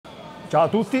Ciao a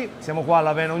tutti, siamo qua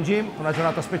all'Allenamento Gym, una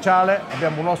giornata speciale,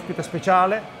 abbiamo un ospite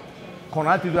speciale con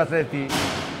altri due atleti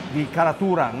di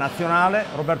caratura nazionale,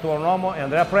 Roberto Buonomo e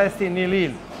Andrea Presti. Neil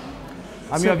Hill,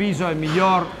 a mio avviso, è il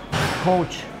miglior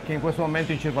coach che in questo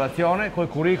momento è in circolazione, col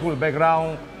curriculum, il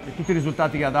background e tutti i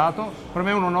risultati che ha dato. Per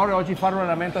me è un onore oggi fare un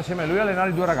allenamento assieme a lui e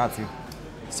allenare i due ragazzi.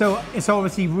 So it's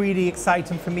obviously really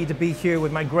exciting for me to be here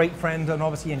with my great friend and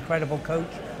obviously incredible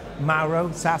coach, Mauro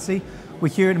Sassi. We're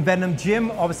here in Venom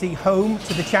Gym, obviously home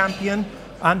to the champion,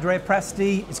 Andrea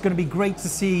Presti. It's going to be great to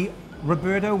see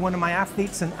Roberto, one of my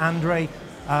athletes, and Andrea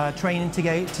training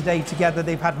today together.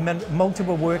 They've had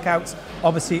multiple workouts,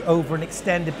 obviously over an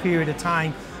extended period of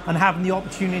time, and having the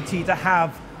opportunity to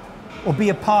have or be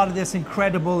a part of this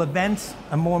incredible event,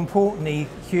 and more importantly,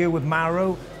 here with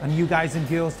Mauro and you guys and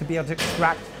girls to be able to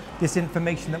extract this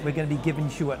information that we're going to be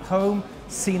giving you at home,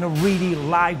 seeing a really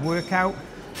live workout.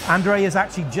 Andrea is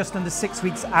actually just under 6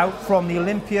 weeks out from the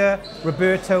Olympia.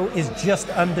 Roberto is just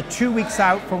under 2 weeks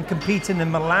out from competing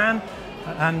in Milan.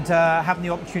 And having the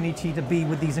opportunity to be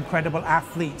with these incredible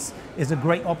athletes is a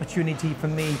great opportunity for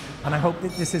me. And I hope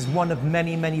that this is one of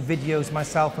many, many videos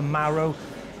myself and Mauro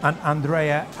and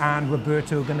Andrea and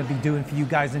Roberto are going to be doing for you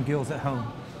guys and girls at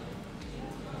home.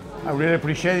 I really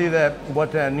appreciated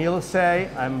what Neil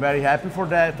said. I'm very happy for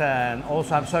that. And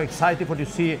also I'm so excited for to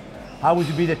see how will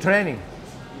be the training.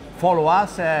 Follow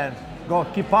us and go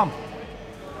keep pumped.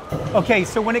 Okay,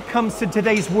 so when it comes to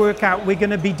today's workout, we're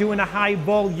going to be doing a high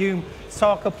volume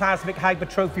sarcoplasmic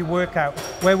hypertrophy workout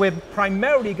where we're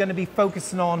primarily going to be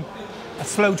focusing on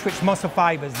slow twitch muscle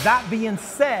fibers. That being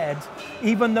said,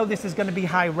 even though this is going to be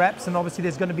high reps and obviously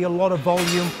there's going to be a lot of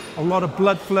volume, a lot of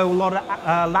blood flow, a lot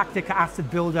of lactic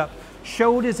acid buildup,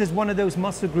 shoulders is one of those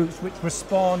muscle groups which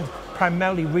respond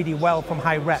primarily really well from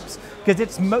high reps because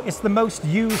it's the most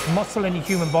used muscle in the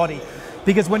human body.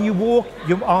 Because when you walk,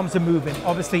 your arms are moving.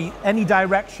 Obviously, any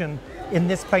direction in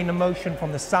this plane of motion,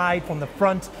 from the side, from the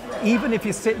front, even if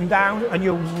you're sitting down and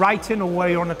you're writing or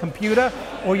you're on a computer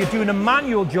or you're doing a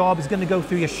manual job, is going to go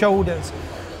through your shoulders.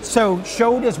 So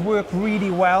shoulders work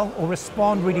really well or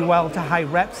respond really well to high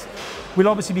reps. We'll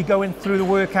obviously be going through the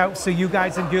workout so you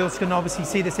guys and girls can obviously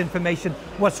see this information.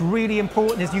 What's really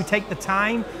important is you take the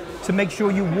time to make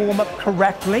sure you warm up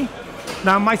correctly.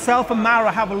 Now, myself and Mauro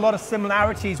have a lot of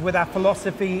similarities with our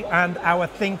philosophy and our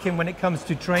thinking when it comes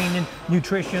to training,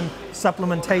 nutrition,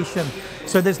 supplementation.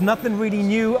 So there's nothing really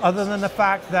new other than the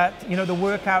fact that, you know, the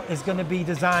workout is going to be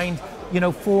designed, you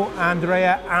know, for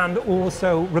Andrea and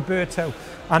also Roberto.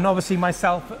 And obviously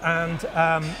myself and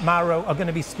Mauro are going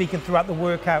to be speaking throughout the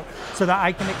workout so that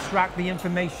I can extract the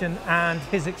information and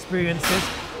his experiences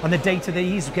and the data that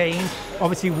he's gained,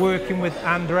 obviously working with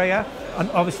Andrea. And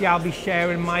obviously I'll be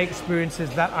sharing my experiences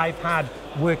that I've had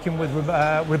working with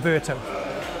Roberto.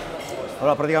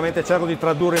 Allora, praticamente cerco di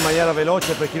tradurre in maniera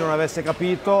veloce per chi non avesse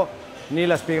capito. Neil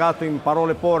ha spiegato in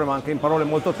parole povere ma anche in parole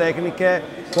molto tecniche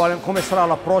come sarà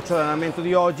l'approccio all'allenamento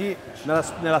di oggi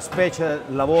nella specie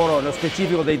lavoro, nello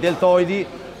specifico dei deltoidi.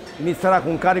 Inizierà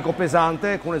con un carico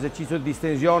pesante, con un esercizio di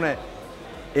distensione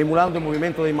emulando il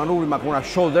movimento dei manubri ma con una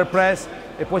shoulder press,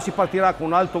 e poi si partirà con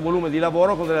un alto volume di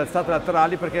lavoro con delle alzate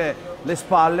laterali perché le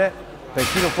spalle, per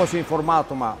chi non fosse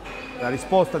informato, ma la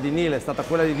risposta di Neil è stata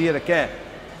quella di dire che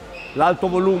l'alto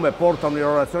volume porta a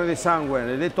un'irrorazione del sangue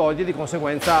nei deltoidi e di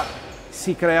conseguenza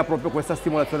si crea proprio questa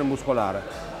stimolazione muscolare.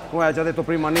 Come ha già detto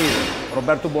prima Neil,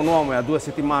 Roberto Buonomo è a 2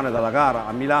 settimane dalla gara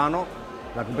a Milano,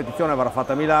 la competizione verrà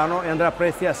fatta a Milano, e Andrea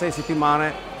Presti è a 6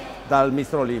 settimane dal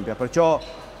Mister Olympia, perciò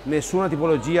nessuna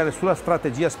tipologia, nessuna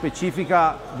strategia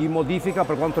specifica di modifica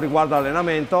per quanto riguarda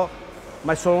l'allenamento,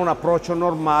 ma è solo un approccio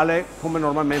normale come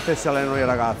normalmente si allenano i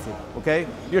ragazzi, ok?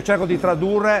 Io cerco di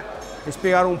tradurre e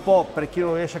spiegare un po' per chi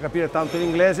non riesce a capire tanto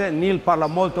l'inglese. Neil parla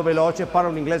molto veloce, parla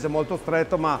un inglese molto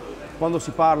stretto, ma quando si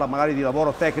parla magari di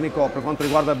lavoro tecnico per quanto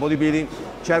riguarda il bodybuilding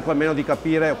cerco almeno di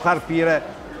capire o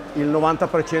carpire il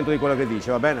 90% di quello che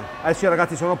dice, va bene? Adesso i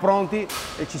ragazzi sono pronti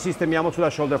e ci sistemiamo sulla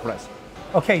shoulder press.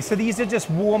 Okay, so these are just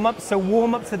warm-ups. So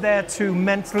warm-ups are there to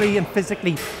mentally and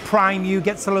physically prime you,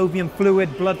 get synovial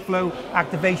fluid, blood flow,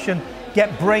 activation,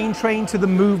 get brain trained to the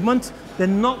movement. They're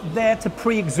not there to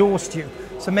pre-exhaust you.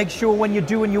 So make sure when you're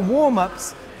doing your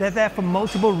warm-ups, they're there for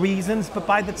multiple reasons, but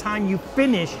by the time you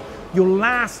finish your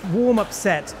last warm-up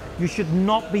set, you should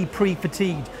not be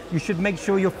pre-fatigued. You should make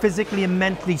sure you're physically and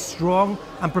mentally strong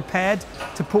and prepared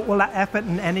to put all that effort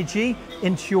and energy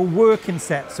into your working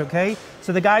sets, okay?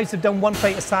 So the guys have done 1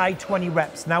 plate aside, 20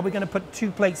 reps. Now we're going to put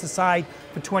 2 plates aside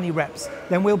for 20 reps.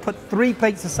 Then we'll put 3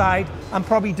 plates aside and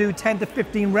probably do 10 to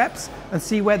 15 reps and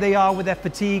see where they are with their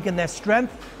fatigue and their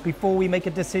strength before we make a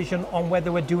decision on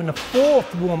whether we're doing a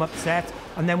 4th warm-up set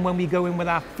and then when we go in with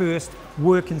our first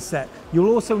working set.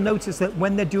 You'll also notice that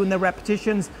when they're doing their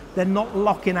repetitions, they're not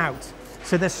locking out.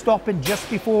 So they're stopping just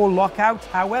before lockout.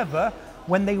 However,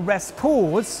 when they rest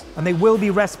pause, and they will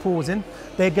be rest pausing,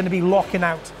 they're going to be locking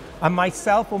out. And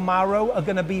myself or Mauro are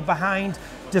going to be behind,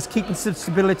 just keeping some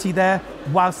stability there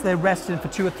whilst they're resting for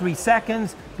 2 or 3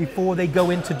 seconds before they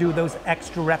go in to do those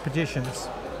extra repetitions.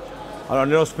 Allora,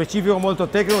 nello specifico molto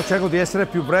tecnico cerco di essere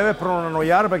più breve per non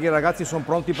annoiare perché i ragazzi sono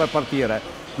pronti per partire.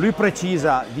 Lui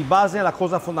precisa di base la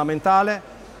cosa fondamentale,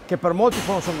 che per molti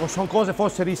sono cose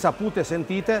forse risapute e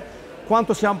sentite,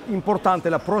 quanto sia importante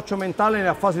l'approccio mentale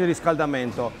nella fase di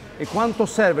riscaldamento e quanto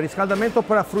serve il riscaldamento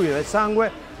per affluire il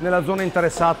sangue nella zona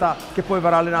interessata che poi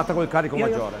verrà allenata col carico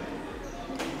maggiore.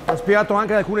 Ha spiegato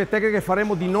anche alcune tecniche che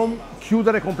faremo di non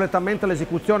chiudere completamente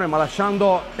l'esecuzione ma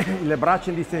lasciando le braccia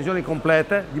in distensioni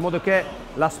complete, di modo che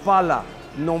la spalla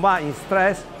non va in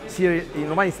stress,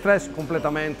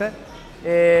 completamente,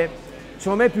 e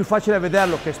secondo me è più facile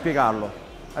vederlo che spiegarlo.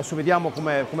 Adesso vediamo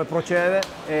come procede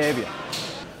e via.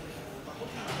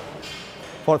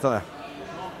 Forza Andrea.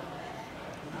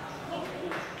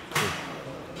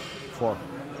 4,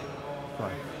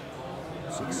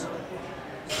 5, 6,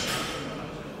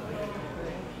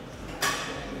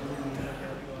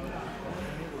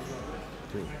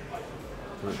 2,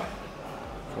 3,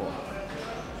 4,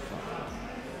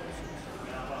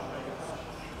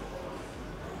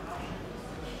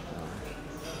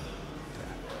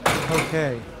 5.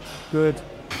 Okay, good.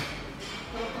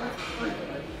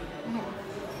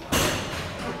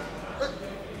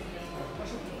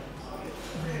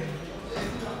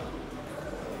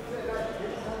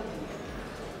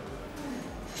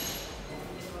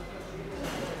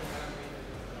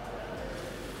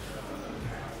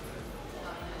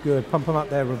 Good, pump them up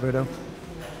there, Roberto.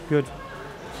 Good.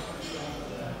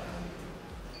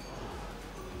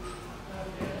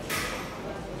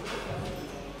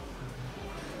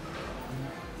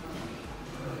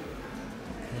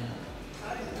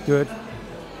 Good.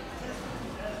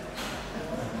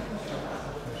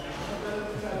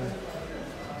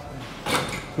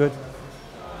 Good.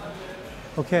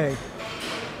 Okay.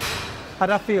 How'd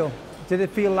that feel? Did it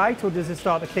feel light or does it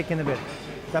start to kick in a bit?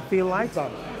 Does that feel light?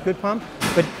 Good pump?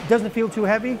 But doesn't it feel too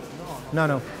heavy?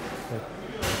 No.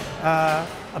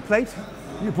 A plate?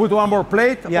 You put one more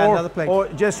plate? Yeah, or, another plate. Or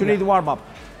just you need warm up?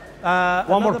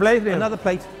 One more plate? Another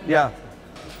plate. Yeah.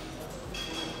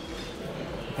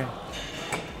 Okay.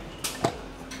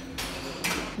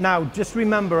 Now, just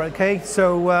remember, okay,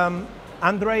 so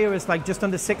Andrea is like just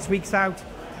under 6 weeks out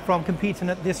from competing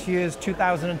at this year's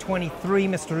 2023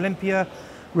 Mr. Olympia.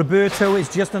 Roberto is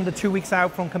just under 2 weeks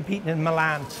out from competing in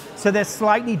Milan. So they're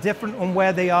slightly different on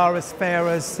where they are as far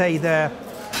as, say, their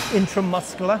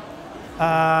intramuscular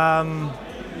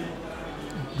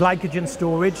glycogen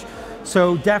storage.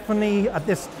 So definitely at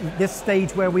this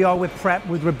stage where we are with prep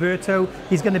with Roberto,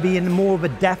 he's going to be in more of a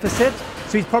deficit.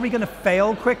 So he's probably going to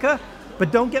fail quicker.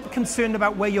 But don't get concerned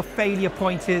about where your failure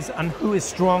point is and who is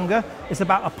stronger. It's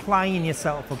about applying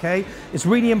yourself, okay? It's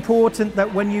really important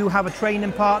that when you have a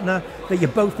training partner that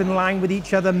you're both in line with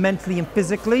each other mentally and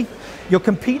physically. You're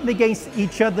competing against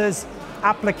each other's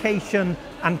application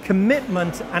and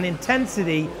commitment and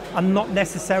intensity and not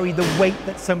necessarily the weight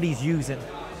that somebody's using.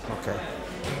 Okay.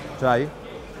 Try.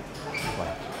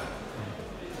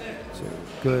 2,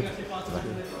 good.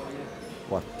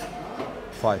 1,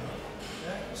 5,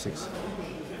 6,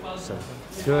 7,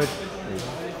 good. 8,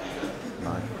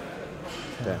 9,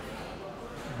 10,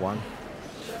 1,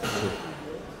 2,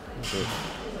 3,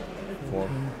 4,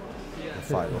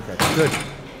 5. Okay. Good.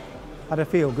 How'd it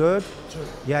feel? Good? Sure.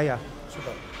 Yeah.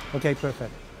 Super. Okay,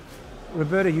 perfect.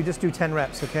 Roberto, you just do 10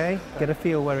 reps, okay? Get a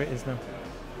feel where it is now.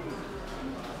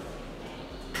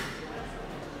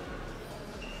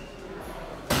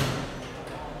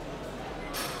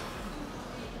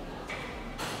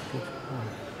 Good. 1,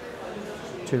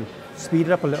 2. Speed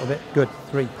it up a little bit. Good.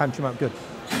 3. Punch them up. Good.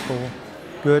 4.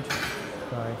 Good.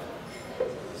 5.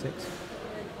 6.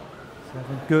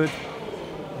 7. Good.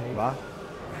 8. 9.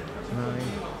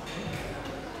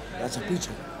 That's a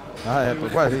picture.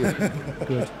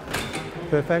 Good.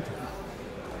 Perfect.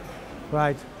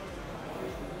 Right.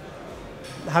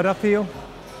 How'd that feel?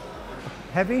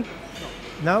 Heavy?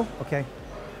 No? Okay.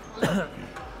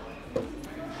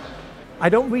 I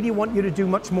don't really want you to do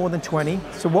much more than 20.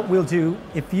 So what we'll do,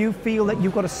 if you feel that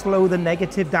you've got to slow the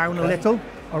negative down a little,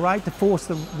 all right, to force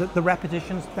the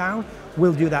repetitions down,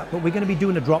 we'll do that. But we're going to be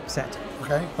doing a drop set.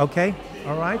 Okay. Okay,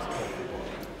 all right.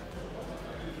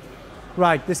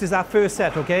 Right, this is our first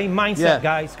set, okay? Mindset,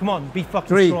 guys. Come on, be fucking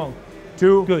 3, strong.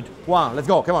 2, Good. 1. Let's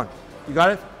go. Come on. You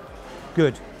got it?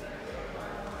 Good.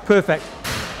 Perfect.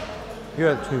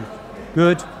 Good. 2.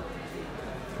 Good.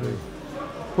 3.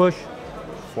 Push.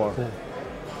 4.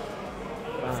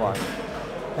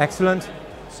 5. Excellent.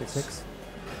 6.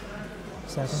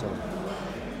 7.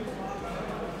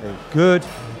 8. Good.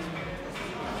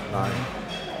 9.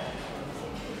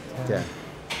 10.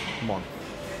 Come on.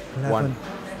 11. 1.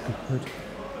 Good.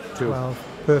 2. 12.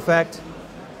 Perfect.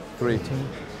 3. 18.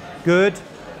 Good.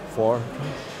 4.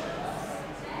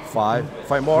 5.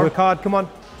 5 more. Work hard, come on.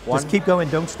 1. Just keep going,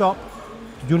 don't stop.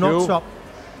 Do not 2. stop.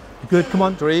 Good, come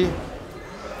on. 3.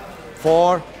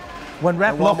 4. 1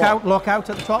 rep, And 1 more. lock out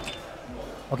at the top.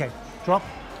 Okay, drop,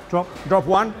 drop. Drop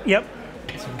 1. Yep.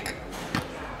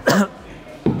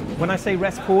 When I say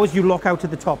rest pause, you lock out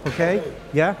at the top, okay?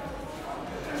 Yeah?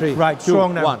 3. Right, 2,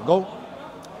 strong now. 1. Go.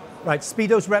 Right, speed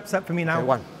those reps up for me now. Okay,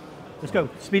 1. Let's go.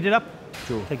 Speed it up.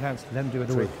 2. Take hands. Let them do it.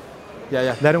 3.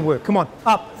 Yeah. Let them work. Come on.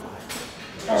 Up.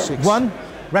 6. 1.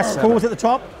 Rest 7. pause at the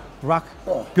top. Rock.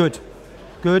 Good.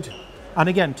 Good. And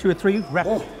again, 2 or 3.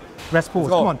 Rest pause.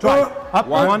 go. Come on. Drive. Up.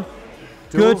 1.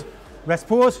 2. Good. Rest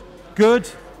pause. Good.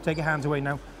 Take your hands away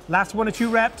now. Last 1 or 2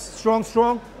 reps. Strong,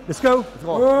 strong. Let's go. Let's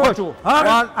go. 1, 2.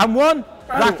 Up. And 1.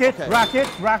 Rack it. Okay. Rack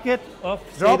it. Rack it. Up.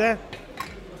 Stay Drop. there.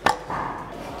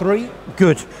 3.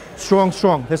 Good. Strong,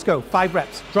 strong. Let's go. 5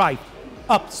 reps. Drive.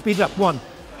 Up. Speed it up. 1,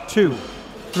 2,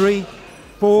 3,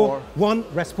 4. 1.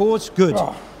 Rest pause. Good.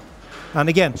 And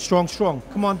again, strong, strong.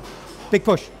 Come on. Big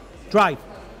push. Drive.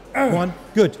 1.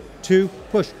 Good. 2.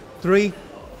 Push. 3,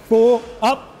 4.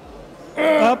 Up.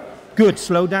 Up. Good.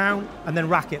 Slow down and then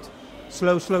rack it.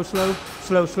 Slow, slow, slow.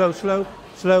 Slow, slow, slow.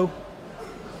 Slow.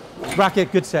 Rack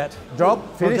it. Good set.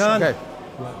 Drop. Finish. Well done.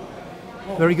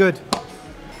 Okay. Very good.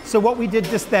 So what we did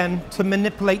just then to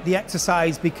manipulate the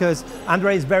exercise, because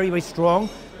Andrea is very, very strong,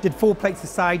 did 4 plates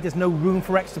aside, there's no room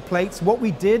for extra plates. What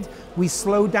we did, we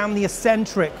slowed down the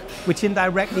eccentric, which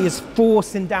indirectly is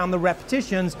forcing down the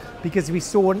repetitions because we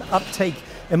saw an uptake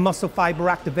in muscle fiber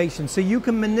activation. So you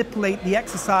can manipulate the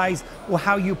exercise or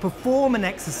how you perform an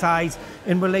exercise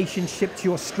in relationship to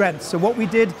your strength. So what we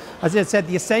did, as I said,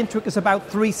 the eccentric is about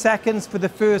 3 seconds for the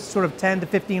first sort of 10 to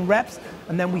 15 reps,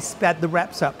 and then we sped the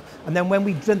reps up. And then when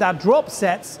we did our drop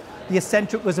sets, the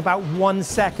eccentric was about 1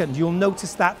 second. You'll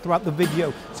notice that throughout the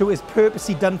video. So it's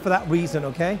purposely done for that reason,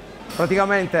 okay?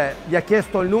 Praticamente gli ha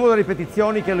chiesto il numero di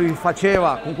ripetizioni che lui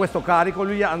faceva con questo carico,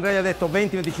 Andrea gli ha detto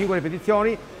 20-25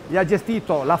 ripetizioni, gli ha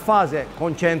gestito la fase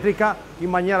concentrica in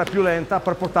maniera più lenta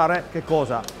per portare che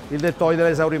cosa? Il deltoide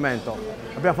dell'esaurimento.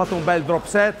 Abbiamo fatto un bel drop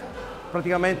set,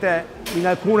 praticamente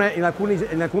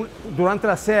durante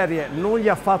la serie non gli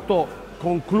ha fatto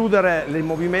concludere il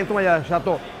movimento, ma gli ha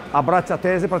lasciato a braccia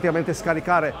tese praticamente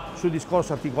scaricare sul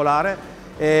discorso articolare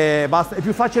e basta. È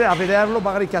più facile a vederlo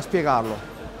magari che a spiegarlo.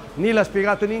 Neil ha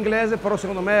spiegato in inglese, però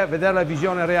secondo me vedere la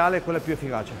visione reale è quella più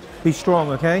efficace. Be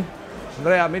strong, okay?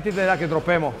 Andrea, mettiti là che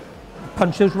droppiamo.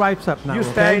 Punch those reps up now, You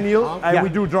okay? stay, Neil, and Yeah. we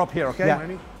do drop here, okay? Yeah.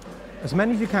 As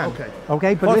many as you can. Okay.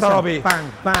 Okay, but Forza, listen. Robbie.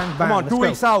 Bang, bang, bang. Come on, Let's 2 go.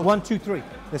 weeks out. 1, 2, 3.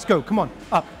 Let's go. Come on.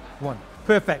 Up. 1.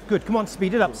 Perfect. Good. Come on.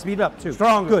 Speed it up. Speed it up. 2.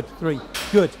 Strong. Good. 3.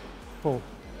 Good. 4.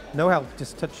 No help.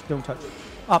 Just touch. Don't touch.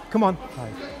 Up. Come on. 5.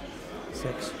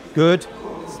 6. Good.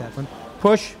 7.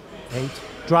 Push. 8.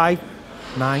 Drive.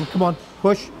 9. Come on.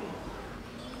 Push.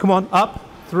 Come on. Up.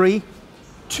 3,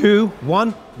 2,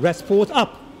 1. Rest pause.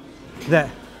 Up. There.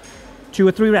 2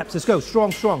 or 3 reps. Let's go.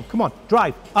 Strong, strong. Come on.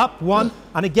 Drive. Up. 1.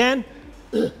 And again.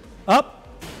 Up.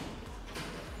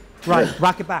 Right.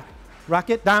 Rack it back. Rack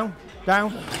it. Down.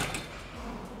 Down.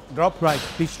 Drop. Right.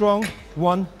 Be strong.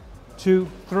 1, 2,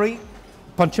 3.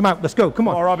 Punch him out. Let's go. Come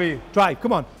on. Come on, Robbie. Drive.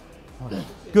 Come on.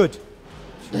 Good.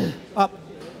 Up.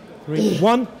 3.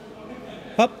 1.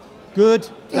 Up. Good.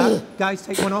 Down. Guys,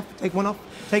 take one off. Take one off.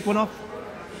 Take one off.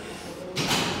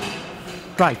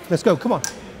 Drive. Let's go. Come on.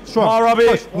 Strong. Come on, Robbie.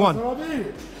 Push.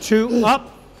 1, 2.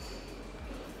 Up.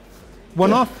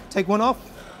 1 off. Take 1 off.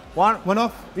 1. 1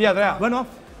 off. Via, Andrea. 1 off.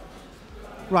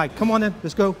 Right, come on then,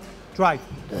 let's go. Drive.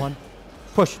 1.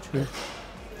 Push. 2,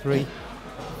 3,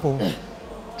 4.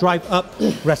 Drive up.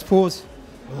 Rest pause.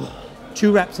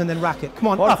 2 reps and then rack it. Come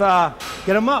on, Forza. up.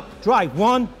 Get them up. Drive.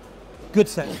 1. Good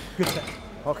set. Good set.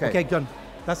 Okay. Okay, done.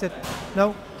 That's it.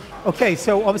 No? Okay,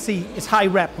 so obviously it's high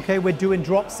rep, okay? We're doing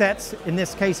drop sets. In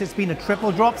this case, it's been a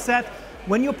triple drop set.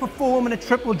 When you're performing a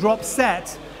triple drop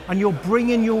set and you're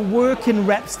bringing your working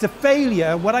reps to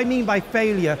failure, what I mean by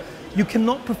failure, you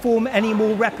cannot perform any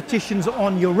more repetitions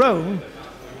on your own.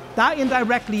 That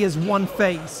indirectly is one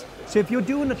phase. So if you're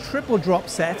doing a triple drop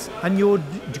set and you're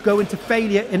going to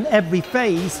failure in every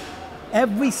phase,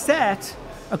 every set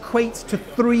equates to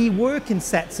 3 working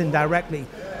sets indirectly.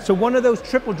 So one of those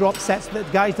triple drop sets that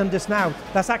guys done just now,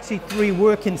 that's actually 3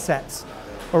 working sets.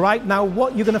 All right, now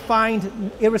what you're gonna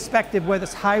find, irrespective whether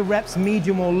it's high reps,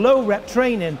 medium or low rep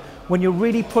training, when you're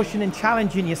really pushing and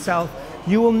challenging yourself,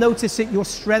 you will notice that your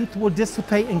strength will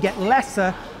dissipate and get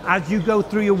lesser as you go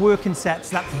through your working sets.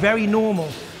 That's very normal.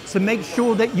 So make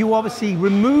sure that you obviously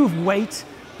remove weight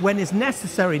when it's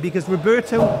necessary, because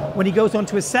Roberto, when he goes on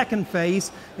to his second phase,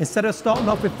 instead of starting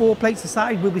off with 4 plates a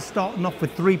side, we'll be starting off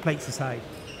with 3 plates a side.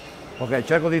 Ok,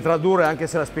 cerco di tradurre, anche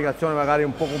se la spiegazione magari è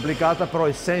un po' complicata, però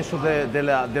il senso di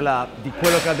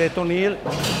quello che ha detto Neil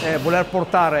è voler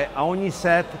portare a ogni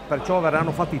set, perciò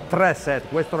verranno fatti 3 set,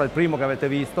 questo era il primo che avete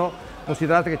visto,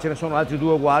 considerate che ce ne sono altri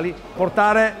 2 uguali,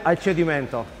 portare al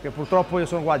cedimento, che purtroppo io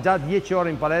sono qua già 10 ore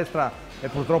in palestra e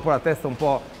purtroppo la testa un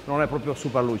po' non è proprio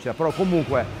super lucida, però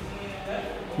comunque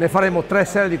ne faremo 3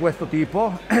 serie di questo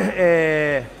tipo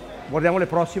e guardiamo le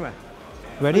prossime.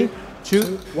 Ready?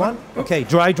 2, 1. Okay,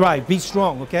 drive, be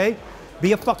strong, okay?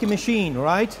 Be a fucking machine, all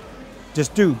right?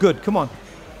 Just do, good, come on.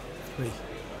 3,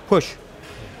 push.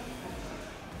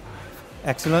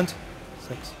 Excellent.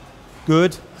 6,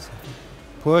 good. 7,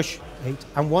 push. 8,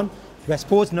 and 1. Rest,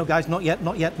 pause, no guys, not yet,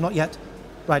 not yet, not yet.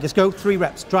 Right, let's go, 3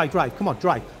 reps, drive, come on,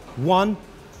 drive. 1,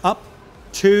 up,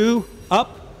 2,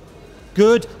 up,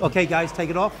 good. Okay guys, take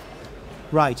it off.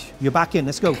 Right, you're back in,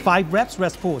 let's go. 5 reps,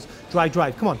 rest, pause,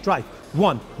 drive, come on, drive.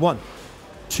 1,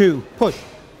 2, push,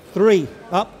 3,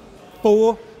 up,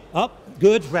 4, up,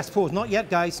 good, rest, pause. Not yet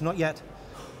guys, not yet.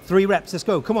 3 reps, let's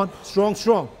go, come on,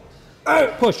 strong.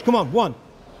 Push, come on, 1,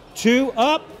 2,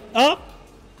 up.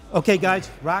 Okay guys,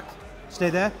 rack, stay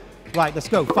there. Right, let's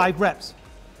go, 5 reps.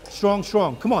 Strong,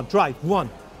 come on, drive. 1,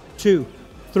 2,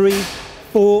 3,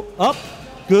 4, up,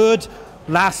 good.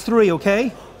 Last 3,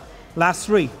 okay? Last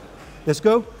 3. Let's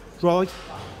go. Drive.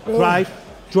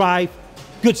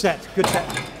 Good set.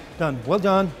 Done. Well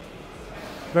done.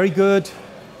 Very good.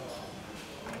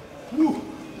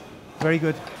 Very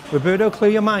good. Roberto,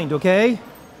 clear your mind, okay?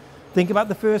 Think about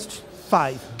the first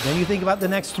 5. Then you think about the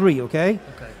next 3, okay?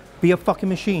 Okay. Be a fucking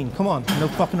machine. Come on, no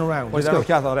fucking around. Let's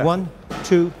go. 1,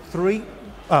 2, 3,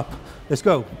 up. Let's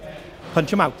go.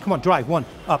 Punch him out. Come on, drive. 1,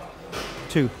 up.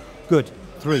 2, good.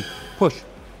 3, push.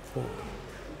 4,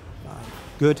 5,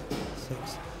 good.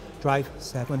 6, drive.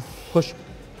 7, push.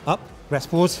 Up. Rest,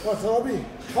 pause.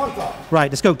 Right,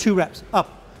 let's go. 2 reps. Up.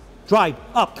 Drive.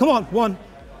 Up. Come on. 1.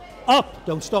 Up.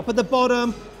 Don't stop at the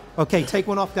bottom. Okay, take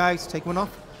 1 off, guys. Take 1 off.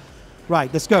 Right,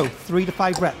 let's go. 3 to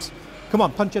 5 reps. Come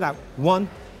on, punch it out. 1,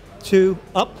 2,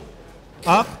 up.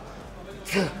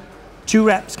 2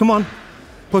 reps. Come on.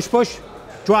 Push.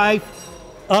 Drive.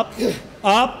 Up.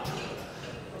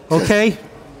 Okay.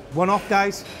 1 off,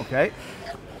 guys. Ok.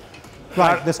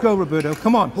 Right, let's go, Roberto.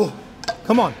 Come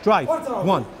on, drive.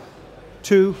 1,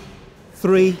 2,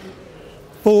 3,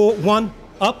 4, 1,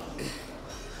 up.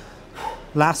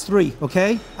 Last 3,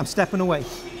 okay? I'm stepping away.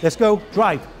 Let's go,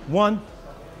 drive. 1,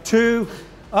 2,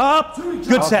 up.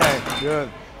 Good set. Okay, good.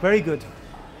 Very good.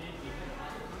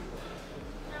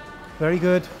 Very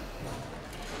good.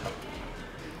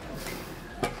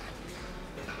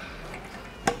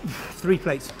 Three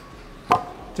plates.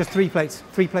 Just 3 plates.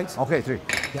 3 plates. Ok, 3.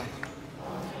 Yeah.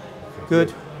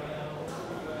 Good.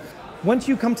 Once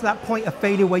you come to that point of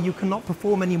failure where you cannot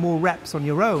perform any more reps on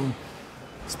your own,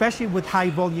 especially with high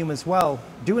volume as well,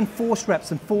 doing force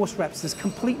reps is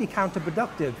completely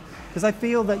counterproductive, because I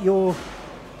feel that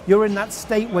you're in that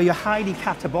state where you're highly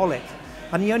catabolic,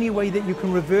 and the only way that you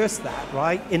can reverse that,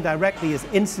 right, indirectly, is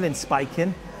insulin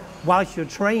spiking whilst you're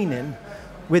training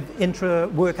with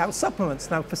intra-workout supplements.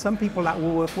 Now, for some people that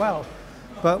will work well,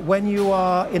 but when you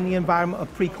are in the environment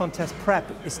of pre-contest prep,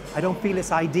 I don't feel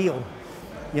it's ideal.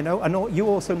 You know, and you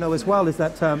also know as well is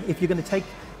that if you're going to take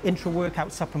intra-workout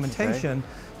supplementation,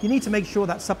 you need to make sure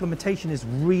that supplementation is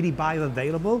really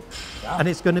bioavailable, and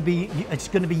it's going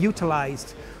to be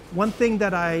utilized. One thing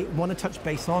that I want to touch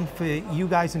base on for you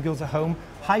guys and girls at home: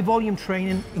 high volume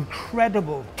training,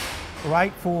 incredible,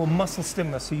 right, for muscle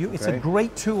stimulus. So it's a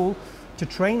great tool to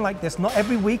train like this, not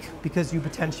every week, because you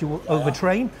potentially will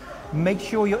overtrain. Make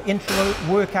sure your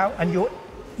intra-workout and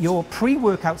your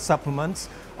pre-workout supplements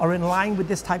are in line with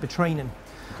this type of training.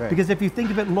 Because if you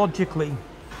think of it logically,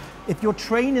 if your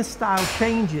training style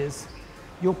changes,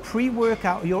 your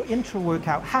pre-workout, your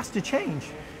intra-workout has to change,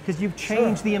 because you've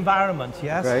changed the environment,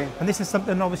 yes? And this is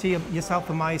something obviously yourself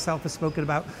and myself have spoken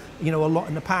about, you know, a lot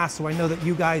in the past. So I know that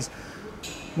you guys,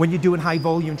 when you're doing high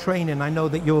volume training, I know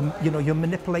that you're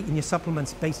manipulating your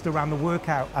supplements based around the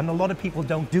workout, and a lot of people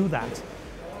don't do that.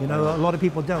 You know, a lot of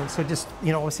people don't. So just,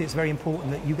 you know, obviously it's very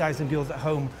important that you guys and girls at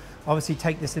home obviously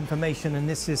take this information, and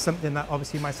this is something that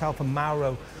obviously myself and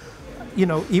Mauro, you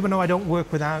know, even though I don't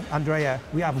work with Andrea,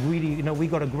 we have really, you know, we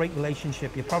got a great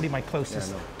relationship. You're probably my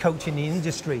closest coach in the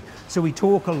industry. So we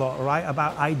talk a lot, right,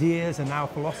 about ideas and our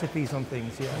philosophies on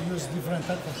things. Yeah. You use different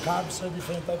type of carbs,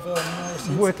 different type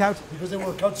of workout. Because the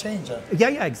workout change.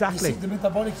 Yeah, exactly. The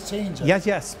metabolic change.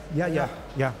 Yes. Yeah.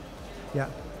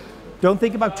 Don't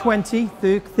think about 20,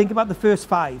 think about the first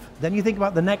 5. Then you think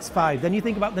about the next 5. Then you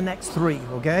think about the next 3,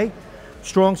 okay?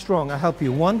 Strong. I'll help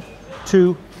you. 1,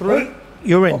 2, 3.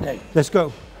 You're in. Okay. Let's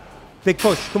go. Big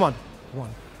push. Come on. 1.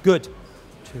 Good.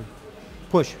 2.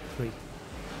 Push. 3,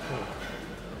 4,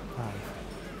 5,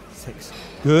 6.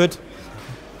 Good. 7,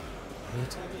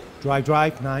 8.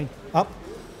 Drive. 9. Up.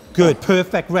 Good.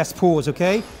 Perfect. Rest. Pause,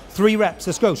 okay? 3 reps.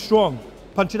 Let's go. Strong.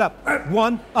 Punch it up.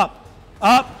 1. Up.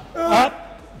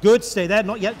 Good, stay there,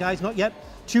 not yet guys, not yet.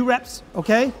 2 reps,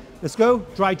 okay? Let's go,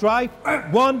 drive.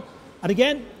 1, and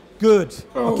again, good.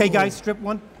 Okay guys, strip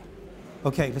 1.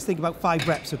 Okay, let's think about 5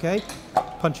 reps, okay?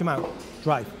 Punch them out,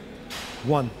 drive.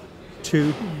 1,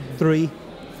 2, 3,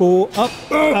 4, up.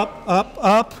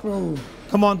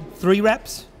 Come on, 3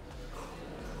 reps.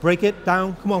 Break it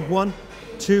down, come on, 1,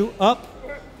 2, up.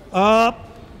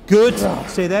 Good,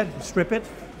 stay there, strip it.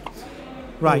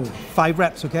 Right, 5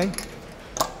 reps, okay?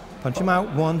 Punch him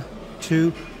out. 1,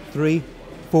 2, 3,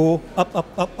 4.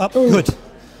 Up. Good.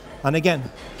 And again.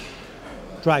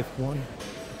 Drive. 1,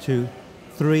 2,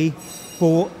 3,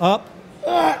 4. Up.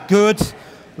 Good.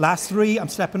 Last 3. I'm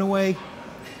stepping away.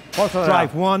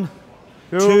 Drive. 1,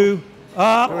 2,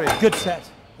 up. 3. Good set.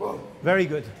 Very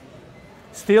good.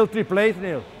 Still 3 plates,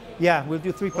 Neil? Yeah, we'll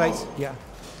do 3 plates. Yeah.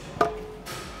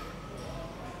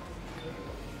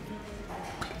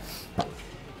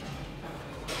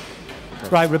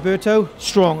 Right, Roberto,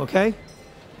 strong, okay?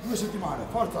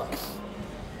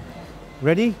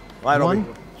 Ready?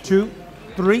 1, 2,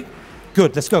 3.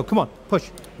 Good, let's go. Come on, push.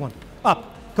 1,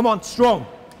 up. Come on, strong.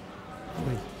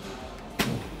 3, 4,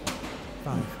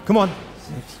 5. Come on.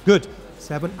 6. Good.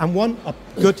 7 and 1. Up.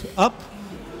 Good. Up.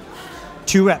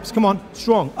 2 reps. Come on,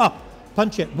 strong. Up.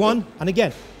 Punch it. 1 and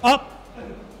again. Up.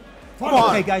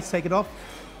 Okay, guys, take it off.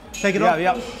 Take it off.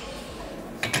 Yeah.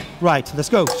 Right, let's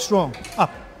go. Strong. Up.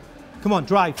 Come on,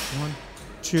 drive. 1,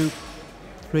 2,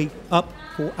 3, up,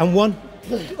 4, and 1.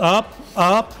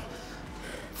 Up.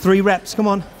 3 reps. Come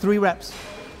on, 3 reps.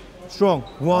 Strong.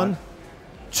 1,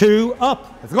 2,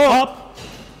 up. Let's go. Up.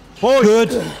 Push.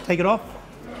 Good. Take it off.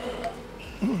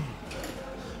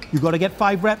 You got to get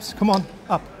 5 reps. Come on,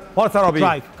 up. Forza, Robbie.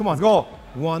 Drive. Come on. Let's go.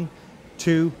 1,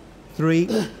 2,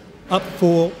 3, up,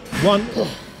 4, 1.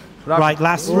 Right,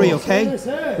 last 3, okay?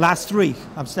 Last 3.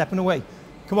 I'm stepping away.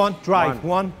 Come on, drive.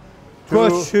 1.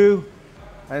 Push, 2,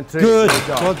 and 3. Good.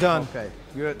 Well done. Okay,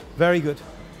 good. Very good.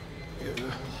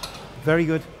 Very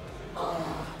good.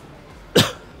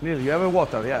 Neil, you have a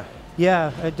water, yeah?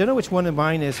 Yeah, I don't know which one of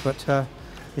mine is, but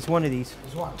it's one of these.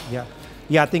 This one?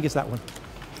 Yeah, I think it's that one.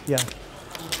 Yeah.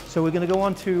 So we're going to go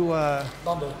on to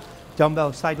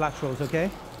dumbbell side laterals, okay?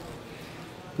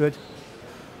 Good.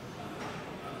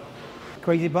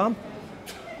 Crazy bum?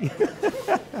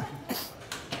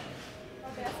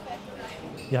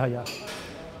 Yeah.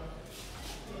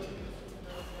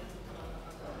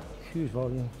 Huge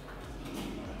volume.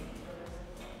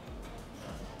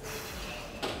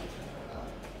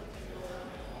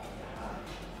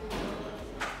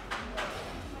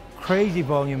 Crazy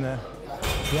volume there.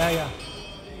 Yeah.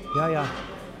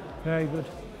 Very good.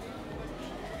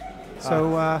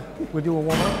 So we'll do a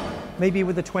warm-up, maybe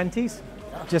with the 20s.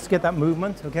 Just get that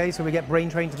movement, okay? So we get brain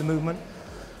trained to the movement.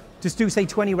 Just do, say,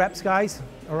 20 reps, guys,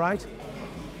 all right?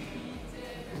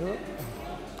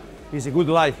 It's a good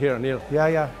light here, Neil.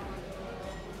 Yeah.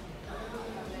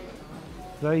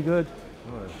 Very good.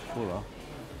 Oh, it's full, huh?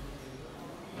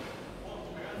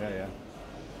 Yeah.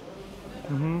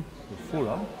 It's full,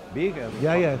 huh? Big and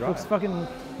Yeah, it dry. looks fucking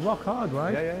rock hard,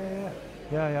 right?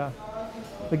 Yeah.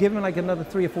 But give him like another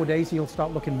 3 or 4 days, he'll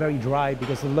start looking very dry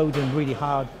because the load's been really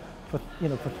hard for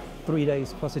 3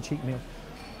 days plus a cheat meal.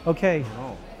 Okay.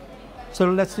 Oh.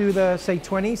 So let's do the, say,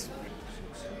 20s.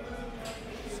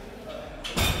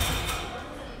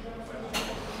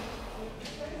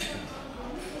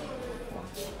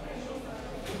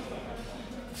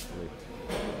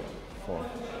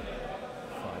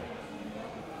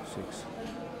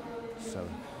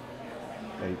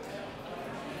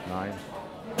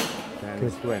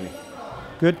 Good. 20.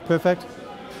 Good, perfect.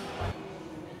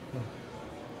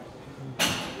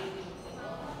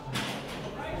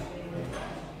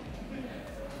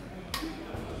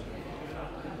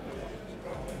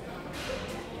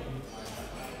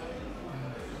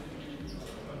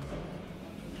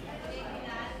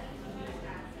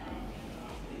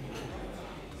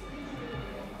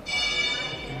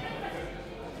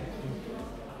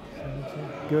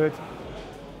 Good.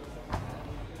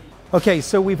 Okay,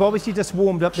 so we've obviously just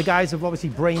warmed up. The guys have obviously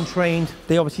brain trained.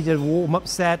 They obviously did a warm-up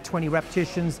set, 20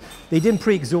 repetitions. They didn't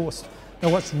pre-exhaust.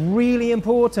 Now what's really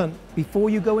important, before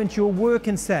you go into your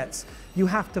working sets, you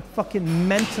have to fucking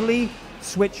mentally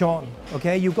switch on,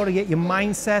 okay? You've got to get your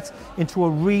mindset into a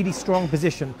really strong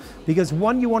position. Because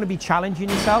one, you want to be challenging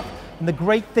yourself. And the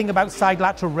great thing about side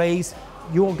lateral raise,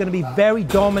 you're going to be very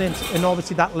dominant in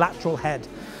obviously that lateral head.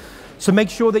 So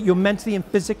make sure that you're mentally and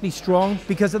physically strong,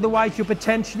 because otherwise you're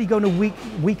potentially going to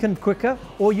weaken quicker,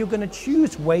 or you're going to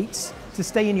choose weights to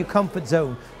stay in your comfort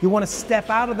zone. You want to step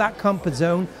out of that comfort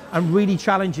zone and really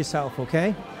challenge yourself,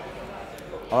 okay?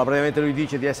 Allora praticamente lui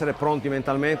dice di essere pronti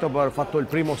mentalmente dopo aver fatto il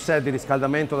primo set di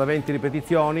riscaldamento da 20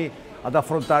 ripetizioni ad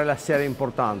affrontare la serie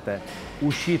importante.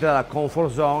 Uscite dalla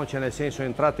comfort zone, cioè nel senso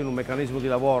entrate in un meccanismo di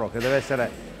lavoro che deve essere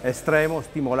estremo,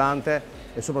 stimolante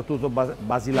e soprattutto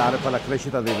basilare per la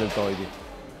crescita dei deltoidi.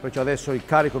 Perciò adesso il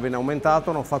carico viene aumentato,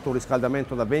 hanno fatto un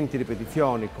riscaldamento da 20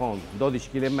 ripetizioni con 12,5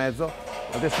 kg,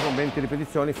 adesso con 20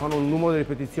 ripetizioni fanno un numero di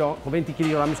ripetizioni, con 20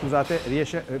 kg, scusate,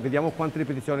 vediamo quante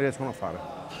ripetizioni riescono a fare.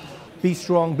 Be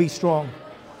strong, be strong.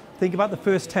 Think about the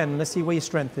first 10 and let's see where your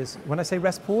strength is. When I say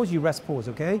rest pause, you rest pause,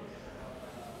 okay?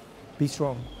 Be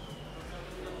strong.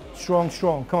 Strong,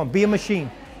 strong. Come on, be a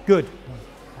machine. Good.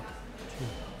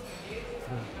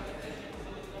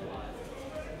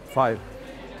 5.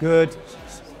 Good.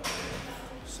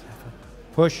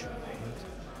 Push.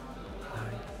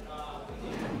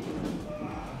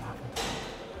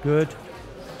 Good.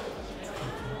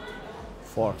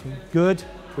 4. Good.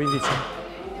 15.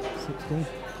 16.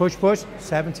 Push, push.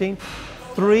 17.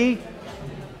 3,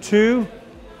 2.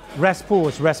 Rest,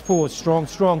 pause, rest, pause. Strong,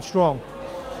 strong, strong.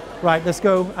 Right, let's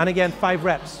go. And again, 5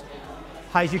 reps.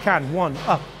 High as you can. 1,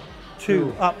 up.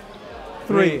 2, up.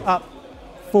 3, up.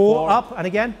 4, up. And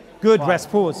again. Good, 5. Rest,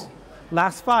 pause.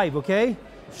 Last 5, okay?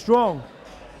 Strong,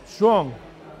 strong.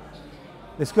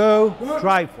 Let's go.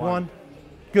 Drive. 1.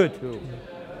 Good. 2,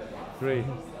 3,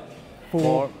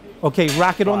 4. Okay,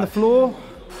 rack it on the floor.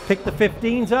 Pick the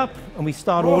 15s up and we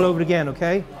start all over again,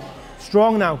 okay?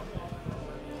 Strong now.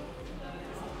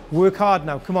 Work hard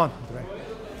now, come on.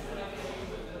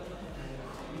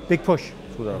 Big push.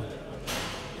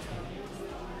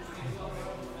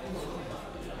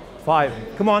 5.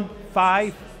 Come on,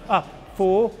 5, up,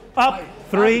 4, up,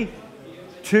 3,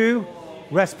 2,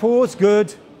 rest, pause,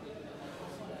 good.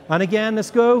 And again,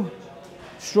 let's go.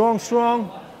 Strong, strong.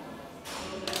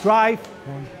 Drive.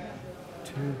 1,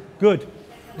 2, good.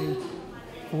 3,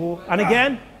 4,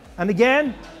 and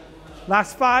again,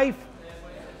 last 5.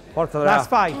 Last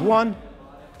 5, 1,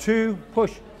 2,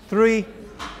 push, 3,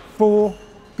 4,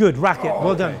 good, rack it,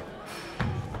 well done.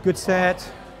 Good set,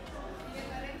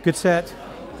 good set.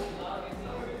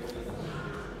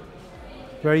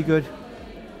 Very good.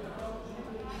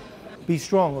 Be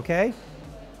strong, okay?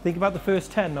 Think about the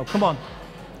first 10 now, come on.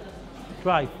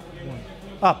 Drive, 1,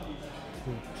 up. 2,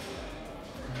 3,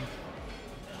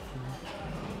 4,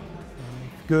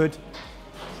 5, good. 6,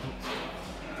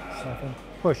 7,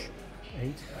 push,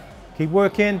 8. Keep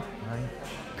working. 9.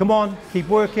 Come on, keep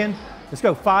working. Let's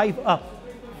go. 5, up.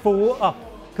 4, up.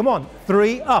 Come on.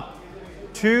 3, up.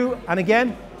 2, and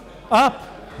again, up.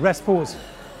 Rest, pause.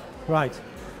 Right.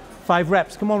 5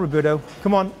 reps. Come on, Roberto.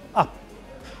 Come on, up.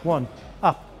 1,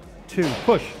 up. 2,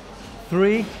 push.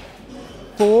 3,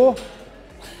 4,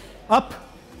 up.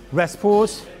 Rest,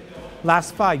 pause.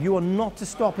 Last 5. You are not to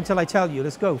stop until I tell you.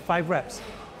 Let's go. 5 reps.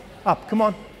 Up. Come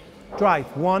on. Drive.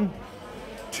 1,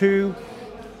 2,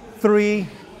 3,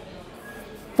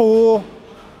 4,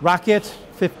 racket,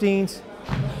 15s.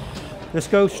 Let's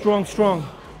go, strong, strong.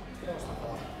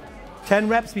 10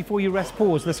 reps before you rest,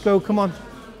 pause. Let's go, come on.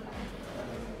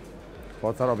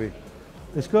 Forza Robbie.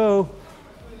 Let's go.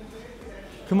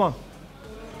 Come on.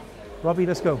 Robbie,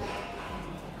 let's go.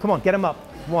 Come on, get him up.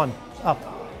 1, up.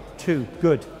 2,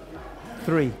 good.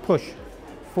 3, push.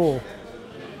 4,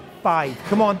 5,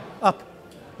 come on, up.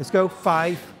 Let's go,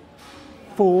 5,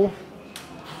 4,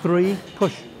 3,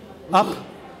 push, up,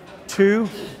 2,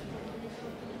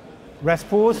 rest,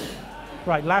 pause.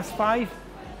 Right, last 5,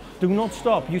 do not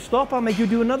stop. You stop, I'll make you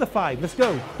do another 5. Let's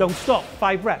go, don't stop,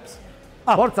 5 reps.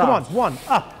 Up, Forza. come on, 1,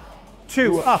 up,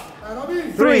 2, up,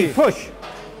 3, push,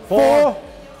 4,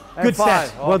 good 5.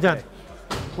 set, well done.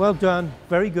 Well done,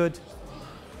 very good.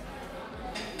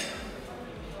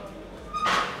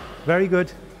 Very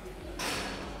good.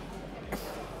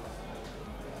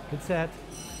 Good set.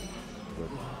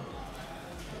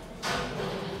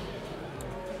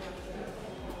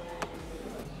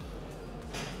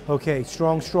 Okay,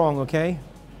 strong, strong, okay?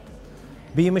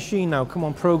 Be a machine now. Come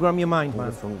on, program your mind,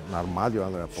 man. Un armadio,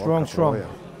 Andrea. Strong, strong.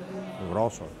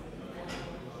 Grosso.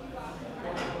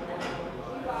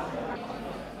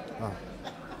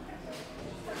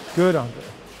 Good, Andrea.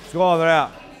 Let's go,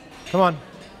 Andrea. Come on.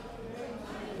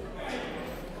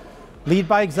 Lead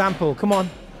by example. Come on.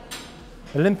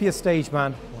 Olympia stage,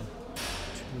 man. 1, 2.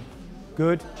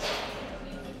 Good.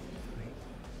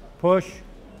 Push. 6,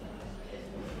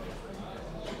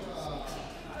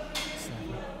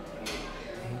 7,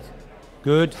 8.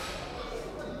 Good. 10.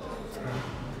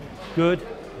 Good.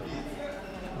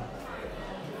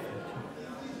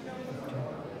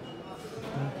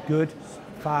 Good.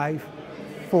 5,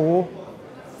 4,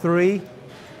 3,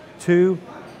 2,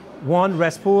 1.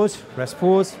 Rest, pause. Rest,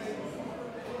 pause.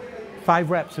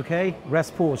 5 reps, okay?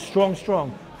 Rest, pause. Strong,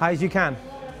 strong. High as you can.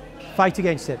 Fight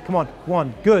against it. Come on.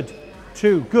 1. Good.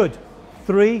 2. Good.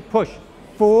 3. Push.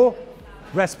 4.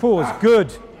 Rest, pause.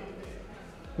 Good.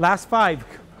 Last 5.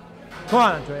 Come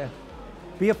on, Andrea.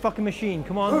 Be a fucking machine.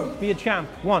 Come on. Be a champ.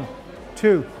 1,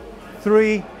 2,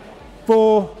 3,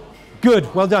 4.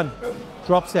 Good. Well done.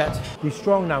 Drop set. Be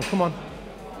strong now. Come on.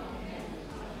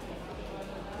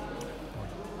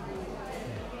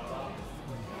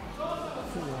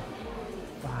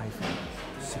 5,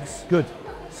 6. Good.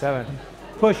 7,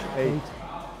 Push. 8,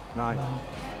 9,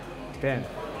 10.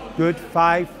 Good.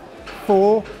 5,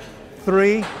 4,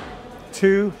 3,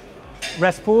 2.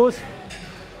 Rest, pause.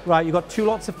 Right, you got 2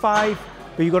 lots of 5,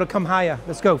 but you got to come higher.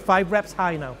 Let's go. 5 reps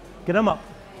high now. Get them up.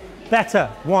 Better.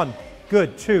 1.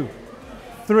 Good. 2,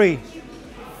 3,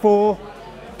 4,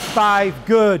 5.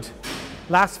 Good.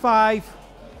 Last 5.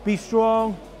 Be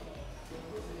strong.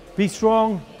 Be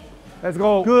strong. Let's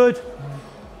go. Good.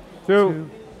 2,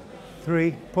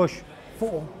 3. Push.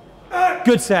 4.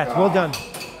 Good set. Well done.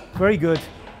 Very good.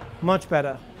 Much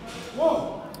better.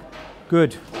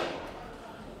 Good.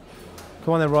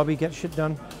 Come on then, Robbie. Get shit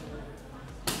done.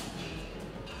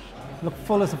 Look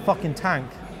full as a fucking tank.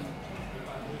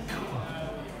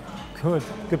 Good.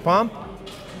 Good pump.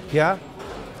 Yeah.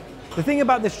 The thing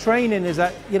about this training is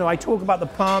that, you know, I talk about the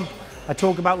pump, I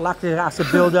talk about lactic acid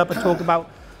buildup, I talk about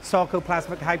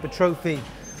sarcoplasmic hypertrophy.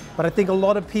 But I think a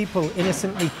lot of people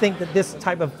innocently think that this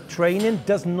type of training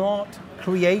does not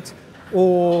create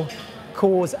or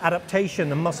cause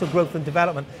adaptation and muscle growth and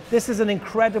development. This is an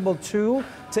incredible tool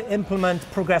to implement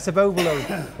progressive overload.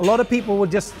 A lot of people will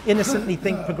just innocently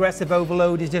think progressive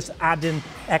overload is just adding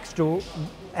extra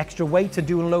weight and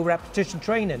doing low repetition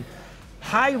training.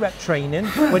 High rep training,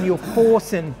 when you're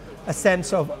forcing a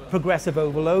sense of progressive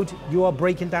overload, you are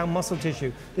breaking down muscle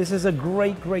tissue. This is a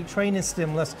great, great training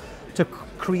stimulus to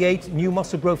create new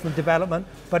muscle growth and development,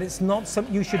 but it's not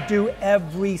something you should do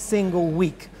every single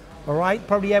week. All right?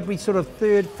 Probably every sort of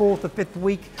 3rd, 4th or 5th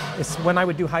week is when I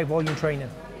would do high volume training.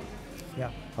 Yeah.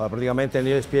 Allora, praticamente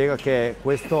Neil spiega che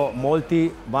questo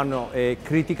molti vanno e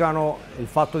criticano il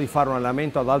fatto di fare un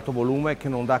allenamento ad alto volume che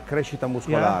non dà crescita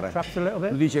muscolare.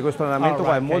 Lui dice che questo allenamento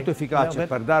qua è molto efficace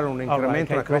per dare un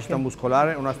incremento, una crescita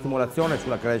muscolare, una stimolazione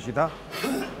sulla crescita.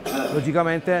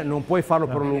 Logicamente non puoi farlo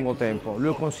per un lungo tempo.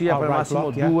 Lui consiglia per massimo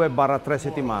 2-3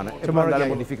 settimane e poi andare a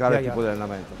modificare il tipo di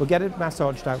allenamento. We'll get it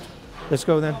massaged out. Let's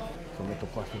go then. Lo metto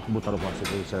qua, buttalo qua se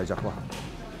ce l'hai già qua.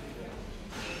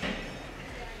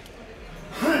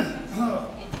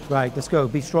 Right, let's go.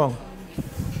 Be strong.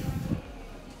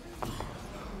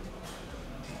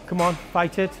 Come on,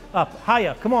 fight it. Up,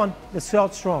 higher. Come on. Let's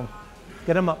start strong.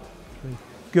 Get them up.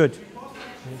 Good.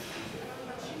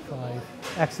 5.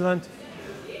 Excellent.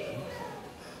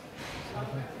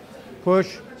 7.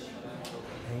 Push.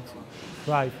 8.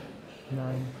 5.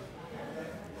 9.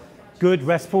 Good.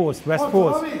 Rest, pause. Rest,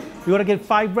 pause. You got to get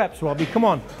 5 reps, Robbie. Come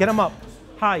on. Get them up.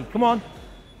 High. Come on.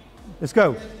 Let's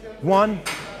go. 1,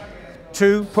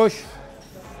 2, push.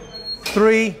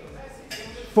 3,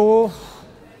 4.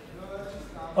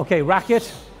 Okay, rack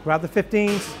it. Grab the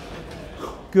 15s.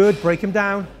 Good. Break them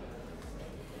down.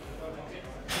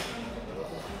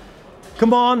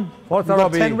 Come on. You've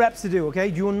got 10 reps to do, okay?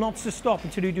 You are not to stop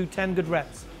until you do 10 good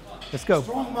reps. Let's go.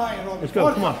 Let's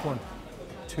go. Come on. 1,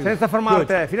 2. Senza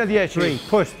fermate, fino a 10. 3.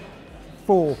 Push.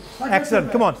 4.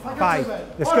 Excellent. Come on. 5.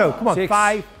 Let's go. Come on. 6.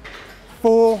 5,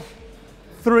 4,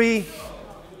 3.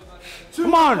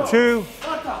 Come on. 2.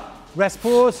 Rest,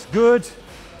 pause. Good.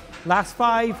 Last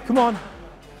 5. Come on.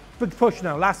 Big push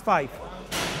now. Last 5.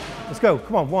 Let's go.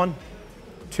 Come on. 1,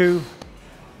 2,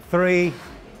 3,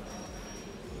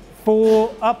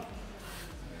 4. Up.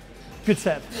 Good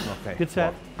set. Okay. Good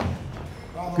set.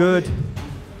 Good.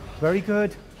 Very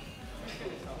good.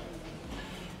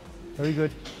 Very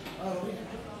good.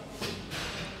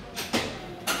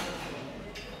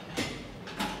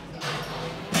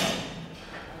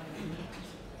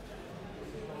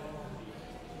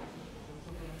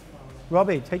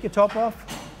 Robbie, take your top off.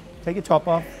 Take your top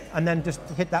off, and then just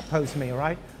hit that pose for me, all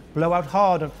right? Blow out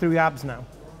hard through your abs now.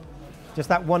 Just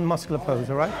that one muscular pose,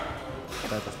 all right?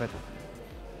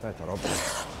 Aspetta, Rob.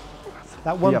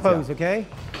 That one Via, pose, via. okay?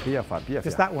 Via.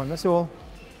 Just that one, that's all.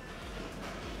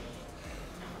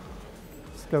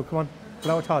 Let's go, come on.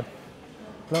 Blow it hard.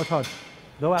 Blow it hard.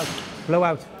 Blow out. Blow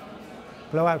out.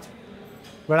 Blow out.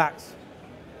 Relax.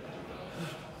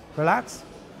 Relax.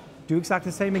 Do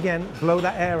exactly the same again. Blow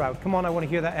that air out. Come on, I want to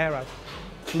hear that air out.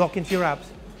 Lock into your abs.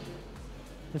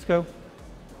 Let's go.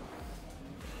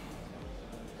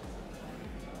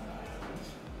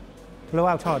 Blow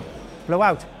out hard. Blow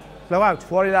out. Blow out.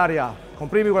 Fuori l'aria.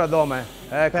 Comprimi quell'addome.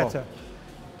 Ecco. Better.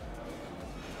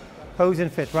 Pose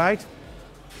and fit, right?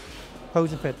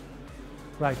 Pose and fit.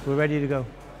 Right, we're ready to go.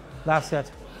 Last set.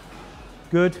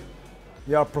 Good.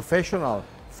 You're professional.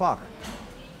 Fuck.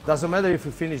 Doesn't matter if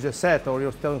you finish the set or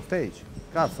you're still on stage.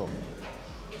 Cazzo.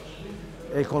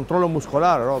 È il controllo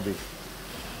muscolare, Roby.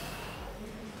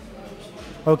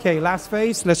 Okay, last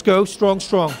phase. Let's go. Strong,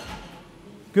 strong.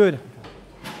 Good.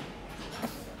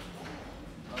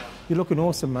 You're looking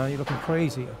awesome, man. You're looking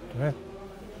crazy. Yeah.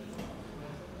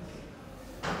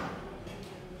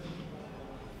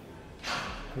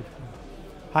 Good.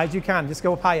 High as you can. Just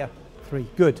go up higher. 3.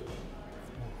 Good.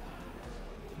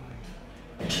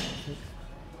 5, 6, 7,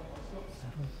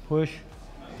 push.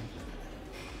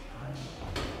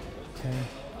 10.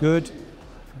 Good.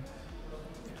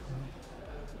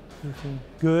 13.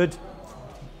 Good.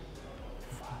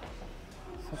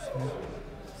 14.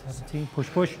 17. Push,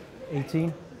 push.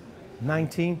 18.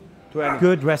 19. 20.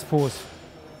 Good. Rest, pause.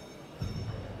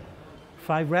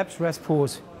 5 reps. Rest,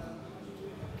 pause.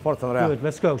 Forza, Andrea. Good.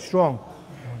 Let's go. Strong. 1,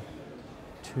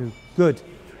 2. Good. 3,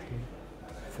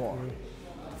 4.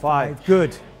 5.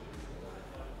 Good.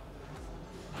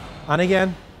 And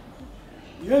again.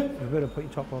 Yep. You better put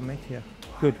your top on, mate. Yeah.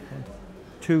 Good. 1,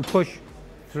 2. Push.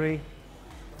 3,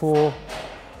 4,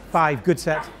 5. Good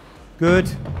set. Good.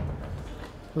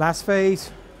 Last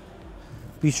phase.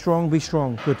 Be strong, be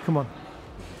strong. Good, come on.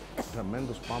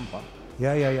 Tremendous pump.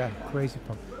 Yeah. Crazy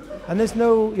pump. And there's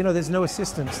no, there's no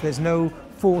assistance. There's no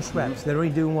force reps. They're only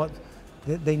doing what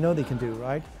they know they can do,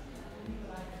 right?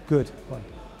 Good. 1, 2,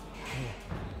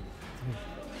 3,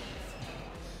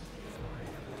 4, 5,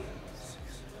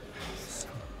 6,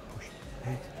 7, push.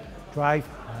 8. Drive.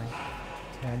 9,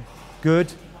 10.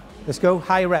 Good. Let's go.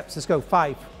 Higher reps. Let's go.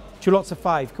 5. 2 lots of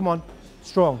 5. Come on.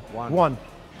 Strong. 1,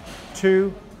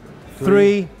 2,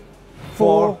 3,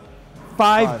 4,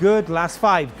 5. Good. Last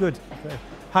 5. Good. Okay.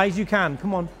 High as you can.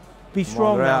 Come on. Be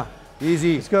strong now.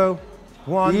 Easy. Let's go.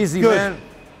 1. Easy, good. man.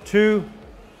 2,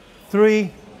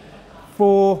 3,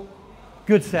 4.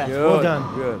 Good set. Good. Well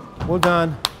done. Good. Well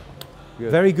done.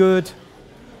 Good. Very good.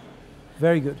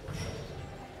 Very good.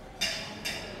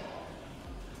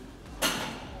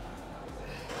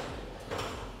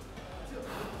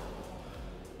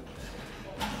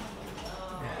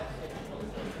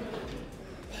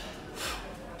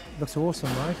 Looks awesome,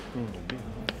 right?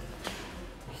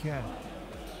 Yeah.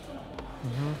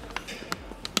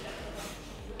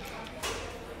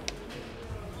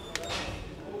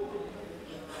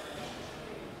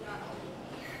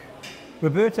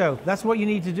 Roberto, that's what you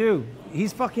need to do.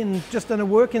 He's fucking just done a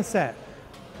working set.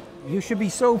 You should be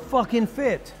so fucking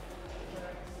fit.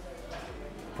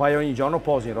 Fai ogni giorno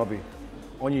posing, Roby.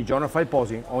 Ogni giorno fai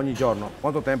posing, ogni giorno.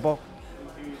 Quanto tempo?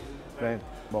 20.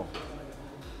 Boh.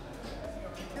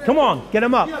 Come on, get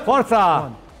him up. Forza!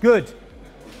 1. Good.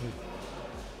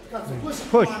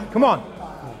 Push, come on.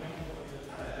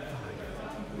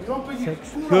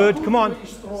 6. Good, come on.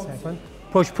 7.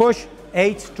 Push, push.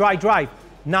 8. Drive.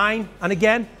 9. And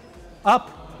again.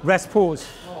 Up. Rest, pause.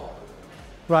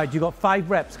 Right, you got 5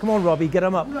 reps. Come on, Robbie, get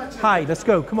him up. High, let's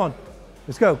go. Come on.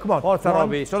 Let's go. Come on. Forza, 1.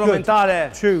 Robbie. Solo Good.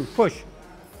 mentale. 2. Push.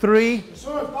 3.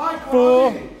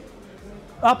 4.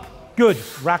 Up. Good.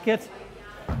 Racket.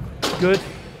 Good.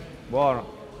 Buono.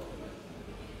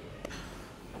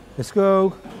 Let's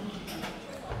go.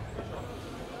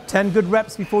 10 good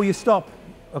reps before you stop.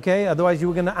 Okay, otherwise you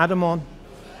were going to add them on.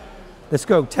 Let's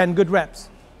go. 10 good reps.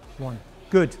 1.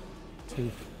 Good. 2.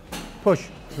 Push.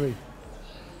 3.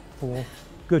 4.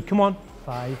 Good. Come on.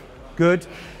 5. Good.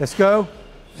 Let's go.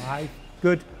 5.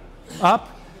 Good. Up.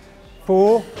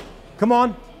 4. Come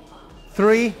on.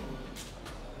 3.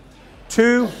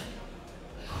 2.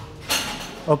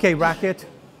 Okay, racket.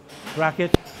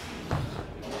 Racket.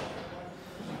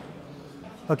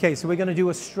 Okay, so we're going to do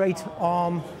a straight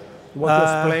arm. You want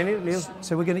to explain it, Neil?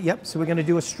 So we're going to, so we're going to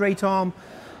do a straight arm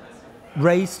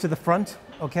raise to the front,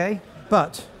 okay?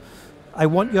 But I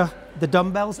want the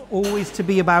dumbbells always to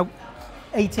be about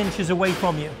 8 inches away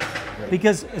from you.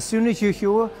 Because as soon as you're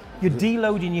here, you're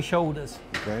deloading your shoulders.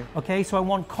 Okay. Okay, so I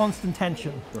want constant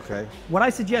tension. Okay. What I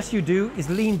suggest you do is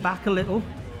lean back a little,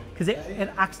 because it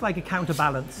acts like a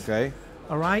counterbalance. Okay.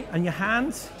 All right, and your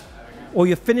hands or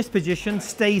your finished position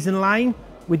stays in line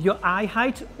with your eye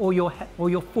height or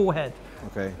your forehead.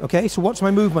 Okay. Okay, so watch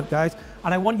my movement, guys.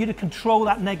 And I want you to control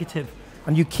that negative,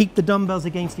 and you keep the dumbbells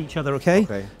against each other, okay?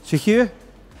 Okay. So here,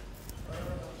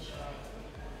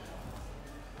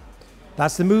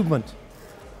 that's the movement.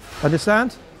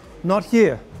 Understand? Not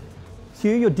here.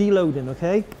 Here you're deloading,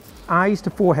 okay? Eyes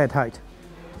to forehead height.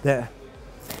 There.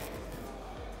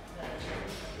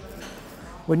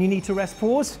 When you need to rest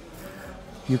pause,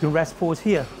 you can rest pause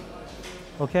here.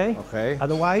 Okay? Okay.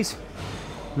 Otherwise,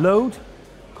 load,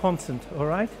 constant, all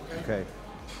right? Ok.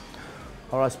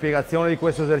 Allora, spiegazione di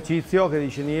questo esercizio che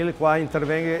dice Neil, qua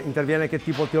interviene che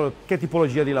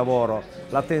tipologia di lavoro?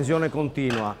 La tensione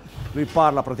continua. Lui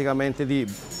parla praticamente di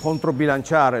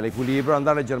controbilanciare l'equilibrio,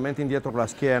 andare leggermente indietro con la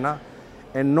schiena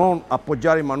e non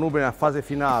appoggiare i manubri nella fase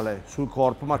finale sul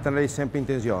corpo, ma tenerli sempre in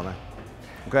tensione.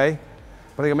 Ok?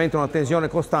 Praticamente una tensione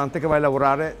costante che vai a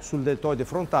lavorare sul deltoide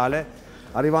frontale,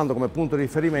 arrivando come punto di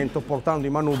riferimento, portando i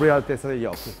manubri all'altezza degli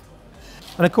occhi.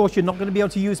 And of course, you're not going to be able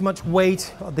to use much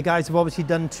weight. The guys have obviously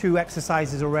done 2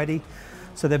 exercises already,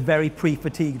 so they're very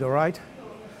pre-fatigued, all right?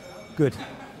 Good.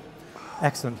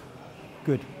 Excellent.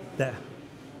 Good. There.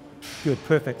 Good.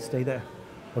 Perfect. Stay there.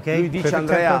 Okay? Lui dice, perfect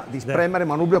Andrea, tempo. di spremere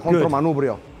manubrio contro Good.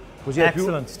 manubrio. Così è più...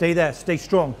 Excellent. Stay there. Stay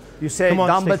strong. You say Come on,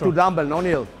 dumbbell stay to strong. dumbbell, no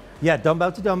Neil? Yeah,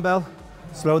 dumbbell to dumbbell.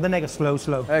 Slow the negative. Slow,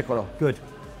 slow. Eccolo. Good.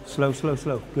 Slow, slow,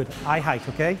 slow. Good. Eye height,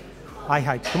 okay? Eye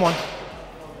height. Come on.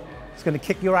 It's going to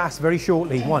kick your ass very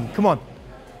shortly. 1. Come on.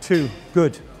 2.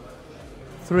 Good.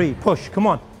 3. Push. Come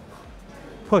on.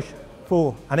 Push.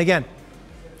 4. And again.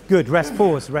 Good. Rest,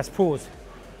 pause. Rest, pause.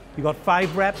 You got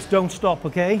 5 reps. Don't stop,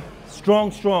 okay?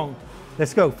 Strong, strong.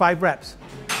 Let's go. 5 reps.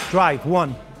 Drive.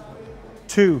 1.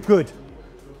 2. Good.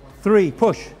 3.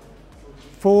 Push.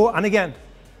 4. And again.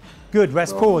 Good.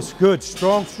 Rest, pause. Good.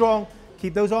 Strong, strong.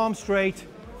 Keep those arms straight.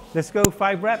 Let's go.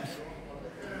 5 reps.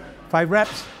 5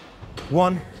 reps.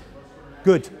 1.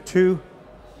 Good. 2,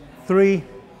 3,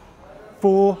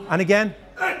 4, and again.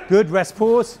 Good. Rest,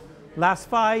 pause. Last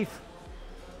 5.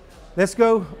 Let's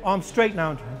go. Arms straight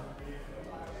now.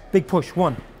 Big push.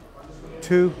 1,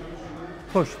 2,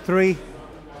 push. 3,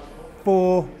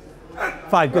 4,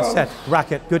 5. Good set.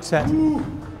 Racket. Good set.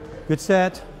 Good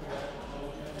set.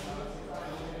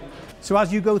 So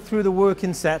as you go through the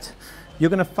working set, you're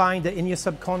going to find that in your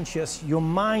subconscious, your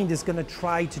mind is going to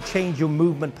try to change your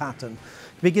movement pattern,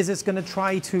 because it's going to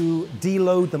try to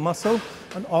deload the muscle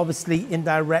and obviously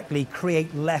indirectly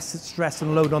create less stress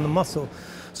and load on the muscle.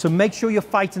 So make sure you're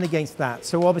fighting against that.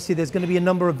 So obviously there's going to be a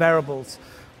number of variables.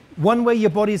 One way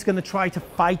your body is going to try to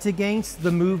fight against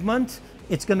the movement,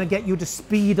 it's going to get you to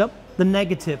speed up the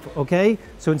negative, okay?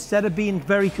 So instead of being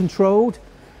very controlled,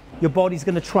 your body's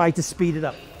going to try to speed it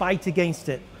up, fight against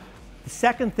it. The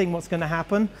second thing what's going to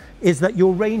happen is that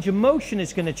your range of motion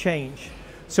is going to change.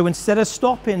 So instead of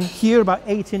stopping here about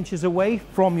 8 inches away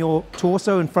from your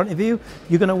torso in front of you,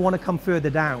 you're going to want to come further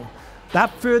down.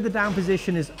 That further down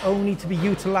position is only to be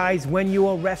utilized when you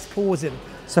are rest pausing.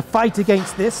 So fight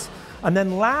against this. And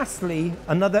then lastly,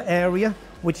 another area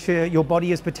which your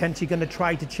body is potentially going to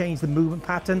try to change the movement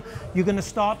pattern, you're going to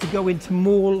start to go into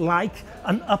more like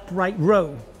an upright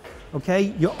row.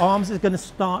 Okay, your arms are going to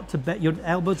start to bend, your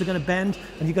elbows are going to bend,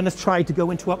 and you're going to try to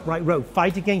go into upright row.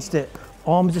 Fight against it.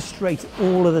 Arms are straight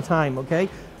all of the time, okay?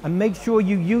 And make sure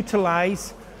you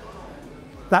utilize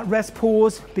that rest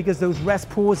pause, because those rest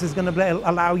pauses are going to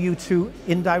allow you to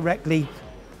indirectly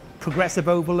progressive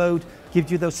overload,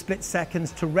 gives you those split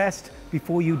seconds to rest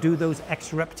before you do those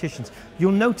extra repetitions.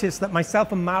 You'll notice that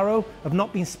myself and Mauro have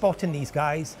not been spotting these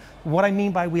guys. What I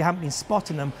mean by we haven't been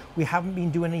spotting them, we haven't been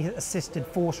doing any assisted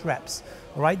force reps,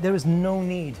 all right? There is no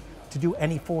need to do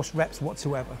any force reps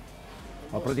whatsoever.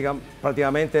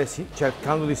 Praticamente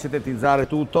cercando di sintetizzare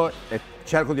tutto, e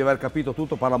cerco di aver capito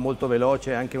tutto, parla molto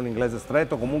veloce, anche un inglese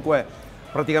stretto, comunque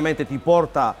praticamente ti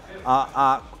porta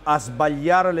a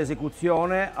sbagliare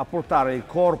l'esecuzione, a portare il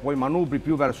corpo, i manubri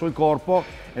più verso il corpo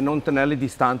e non tenerli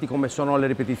distanti come sono le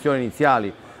ripetizioni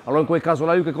iniziali. Allora in quel caso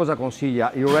là lui che cosa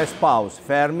consiglia? Il rest pause,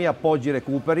 fermi, appoggi,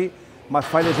 recuperi, ma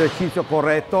fai l'esercizio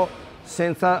corretto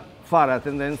senza fare la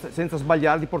tendenza, senza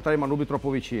sbagliare di portare i manubri troppo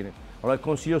vicini. Allora il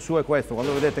consiglio suo è questo: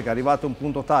 quando vedete che arrivate a un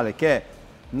punto tale che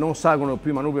non salgono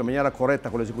più i manubri in maniera corretta,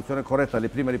 con l'esecuzione corretta delle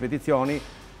prime ripetizioni,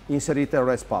 inserite il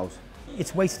rest pause.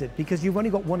 It's wasted because you've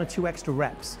only got 1 or 2 extra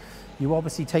reps. You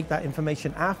obviously take that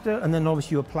information after, and then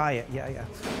obviously you apply it. Yeah, yeah.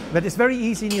 But it's very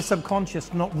easy in your subconscious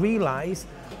to not realize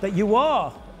that you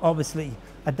are obviously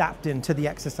adapting to the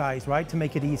exercise, right? To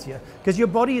make it easier. Because your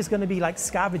body is going to be like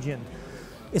scavenging.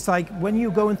 It's like when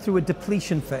you're going through a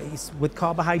depletion phase with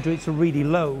carbohydrates are really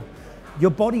low,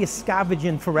 your body is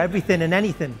scavenging for everything and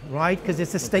anything, right? Because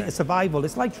it's a state of survival.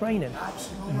 It's like training.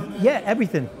 Absolutely. Yeah,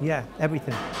 everything. Yeah,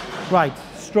 everything. Right,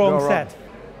 strong set.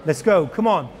 Let's go, come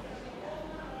on.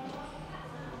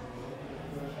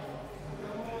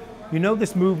 You know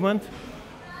this movement?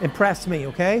 Impress me,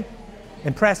 okay?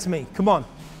 Impress me, come on.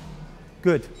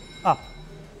 Good, up.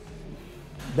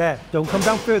 There, don't come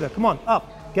down further, come on,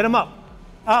 up. Get them up,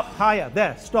 up, higher,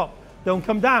 there, stop. Don't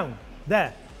come down,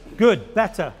 there. Good,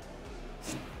 better.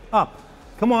 Up,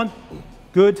 come on.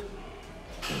 Good,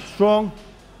 strong,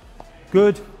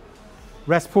 good.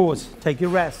 Rest, pause, take your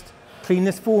rest. Clean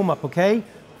this form up, okay?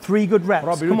 3 good reps,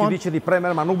 Robby, come lui on. ti dice di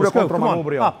premere manubrio contro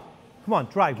manubrio. Up. Come on,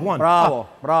 drive, 1. Bravo,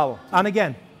 up. bravo. And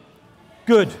again.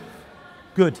 Good,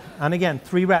 good. And again,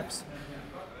 3 reps.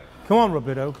 Come on,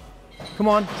 Roberto. Come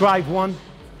on, drive 1.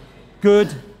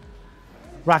 Good.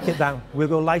 Rack it down. We'll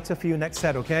go lighter for you next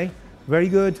set, okay? Very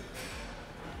good.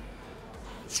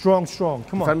 Strong, strong.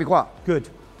 Come on. Fermi qua. Good.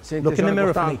 Senti Look in the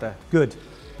mirror costante. for me. Good.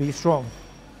 Be strong.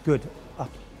 Good. Up.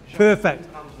 Perfect.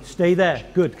 Stay there.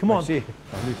 Good. Come on. Sì,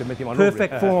 lui ti metti i manubri.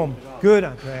 Perfect form. Good,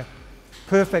 Andrea.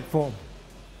 Perfect form.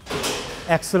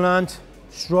 Excellent.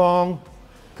 Strong.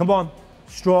 Come on.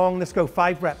 Strong. Let's go.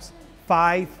 5 reps.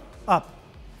 5. Up.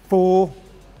 4.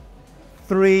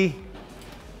 3.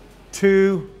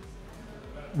 2.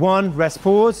 1. Rest,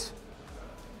 pause.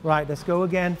 Right, let's go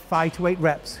again. 5 to 8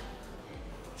 reps.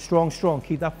 Strong, strong.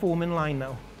 Keep that form in line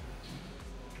now.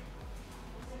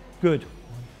 Good.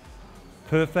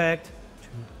 Perfect. 2,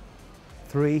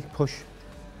 3, push.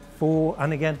 4,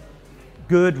 and again.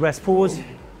 Good, rest, pause.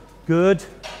 Good.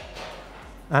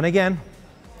 And again.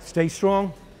 Stay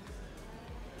strong.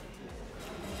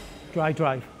 Dry,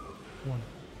 drive. 1.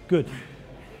 Good.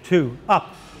 2,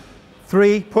 up.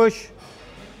 3, push.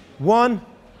 1.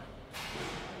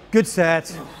 Good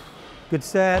set. Good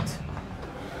set.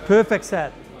 Perfect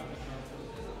set.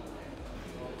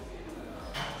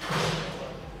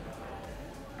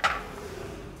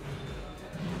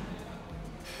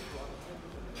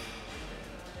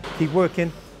 Keep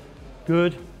working.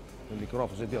 Good. Il microfono,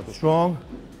 sentilo tu. Strong.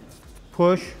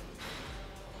 Push.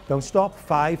 Don't stop.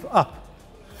 5. Up.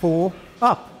 4.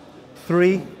 Up.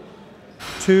 3.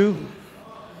 2.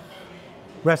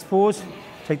 Rest, pause.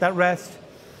 Take that rest.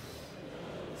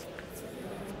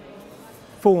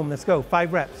 Form. Let's go.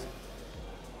 5 reps.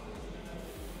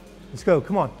 Let's go.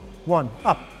 Come on. 1.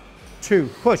 Up. 2.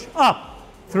 Push. Up.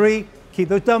 3. Keep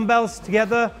those dumbbells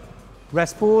together.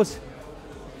 Rest, pause.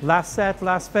 Last set,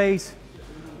 last phase.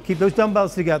 Keep those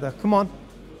dumbbells together. Come on.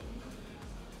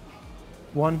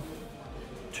 1,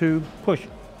 2, push.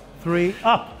 3,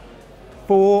 up.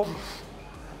 4.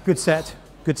 Good set.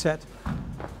 Good set.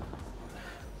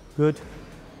 Good.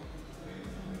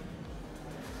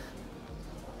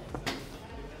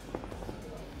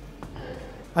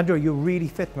 Andrea, you're really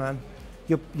fit, man.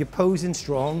 You're posing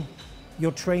strong.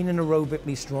 You're training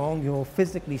aerobically strong. You're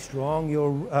physically strong.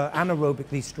 You're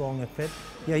anaerobically strong and fit.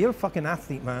 Yeah, you're a fucking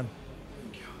athlete, man.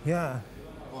 Yeah.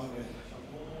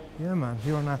 Yeah, man.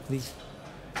 You're an athlete.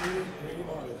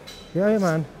 Yeah,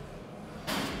 man.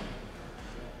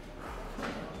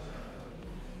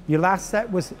 Your last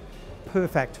set was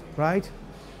perfect, right?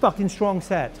 Fucking strong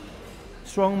set.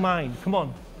 Strong mind. Come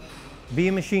on. Be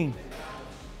a machine.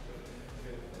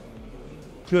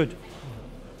 Good.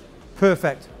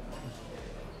 Perfect.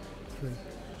 3,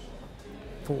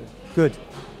 4. Good.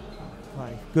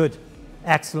 5. Good.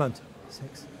 Excellent.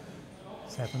 6,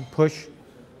 7. Push.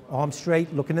 Arm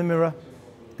straight. Look in the mirror.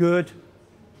 Good.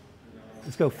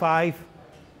 Let's go. 5,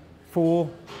 4,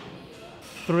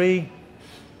 3,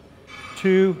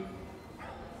 2,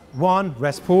 1.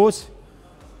 Rest, pause.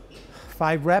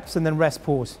 5 reps and then rest,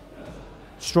 pause.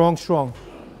 Strong, strong.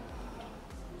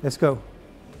 Let's go.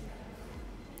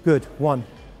 Good. 1,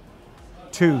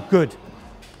 2. Good.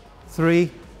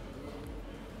 3,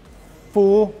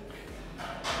 4.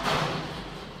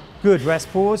 Good.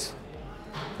 Rest, pause.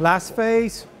 Last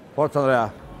phase. Forza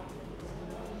Andrea.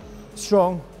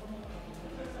 Strong.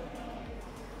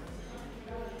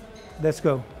 Let's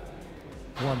go.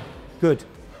 1. Good.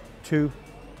 2,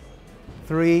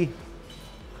 3,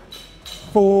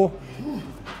 4.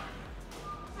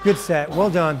 Good set.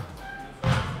 Well done.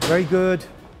 Very good.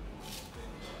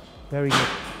 Very good.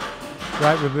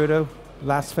 Right, Roberto.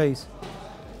 Last phase.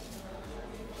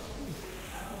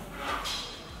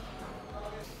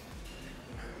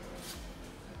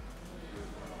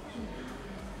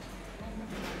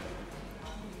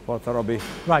 Forza Robby.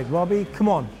 Right, Robbie, come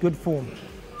on. Good form.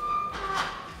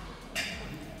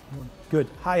 Good.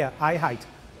 Higher. Eye height.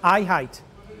 Eye height.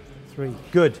 3.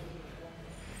 Good.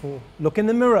 4. Look in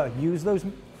the mirror. Use those.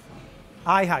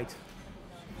 Eye height.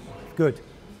 Good.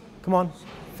 Come on.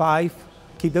 5.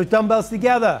 Keep those dumbbells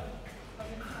together.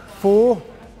 4.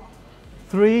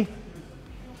 3.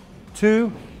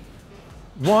 2.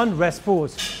 1. Rest,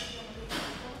 pause.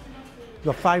 You've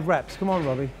got 5 reps. Come on,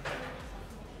 Robbie.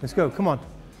 Let's go. Come on.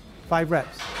 5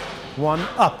 reps. 1.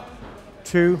 Up.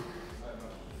 2.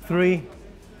 3.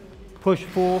 Push.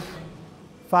 4.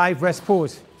 5. Rest,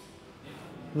 pause.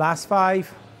 Last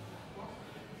 5.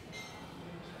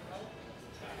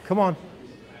 Come on.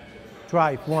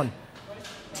 Drive. 1,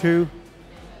 2,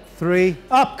 3.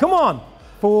 Up. Come on.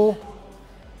 4.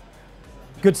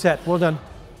 Good set. Well done.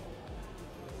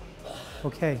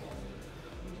 Okay.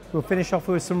 We'll finish off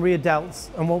with some rear delts.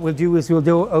 And what we'll do is we'll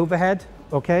do overhead.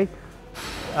 Okay.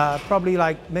 Probably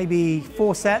like maybe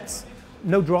 4 sets.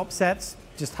 No drop sets.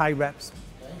 Just high reps.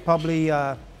 Probably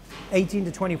 18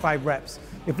 to 25 reps.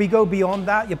 If we go beyond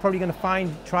that, you're probably going to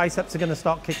find triceps are going to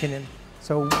start kicking in.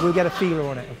 So we'll get a feeler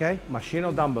on it, okay? Machine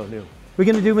or dumbbell, Leo? We're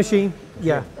going to do machine,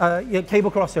 yeah. Yeah.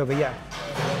 Cable crossover, yeah.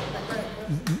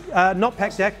 Not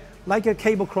pec deck, like a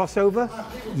cable crossover.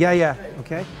 Yeah,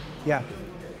 okay? Yeah.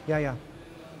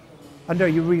 Andrea,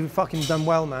 you really fucking done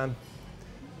well, man.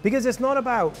 Because it's not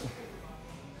about,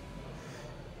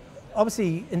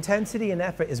 obviously, intensity and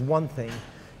effort is one thing.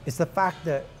 It's the fact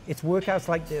that it's workouts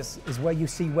like this is where you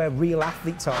see where real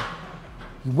athletes are.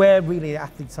 Where really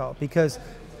athletes are. Because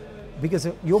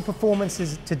your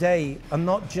performances today are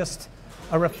not just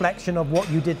a reflection of what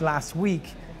you did last week.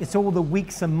 It's all the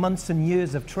weeks and months and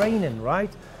years of training,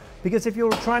 right? Because if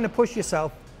you're trying to push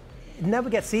yourself, it never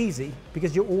gets easy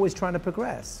because you're always trying to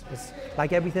progress. It's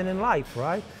like everything in life,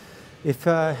 right? If,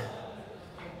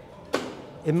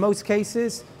 in most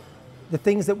cases, the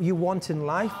things that you want in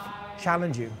life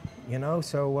challenge you, you know?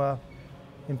 So,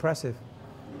 impressive.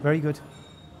 Very good.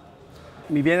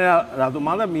 Mi viene la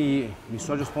domanda, mi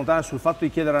sorge spontanea sul fatto di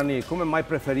chiedere a Neil come mai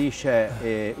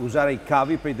preferisce usare i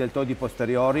cavi per i deltoidi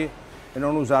posteriori e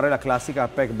non usare la classica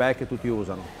pec back che tutti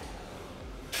usano.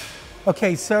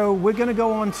 Okay, so we're going to go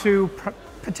on to,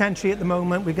 potentially at the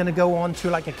moment, we're going to go on to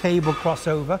like a cable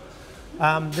crossover.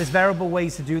 There's variable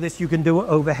ways to do this. You can do it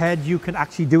overhead. You can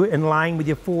actually do it in line with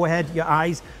your forehead, your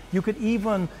eyes. You could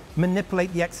even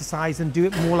manipulate the exercise and do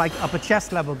it more like upper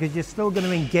chest level because you're still going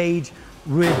to engage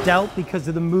rear delt because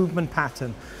of the movement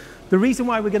pattern. The reason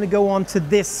why we're going to go on to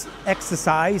this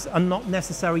exercise and not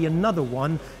necessarily another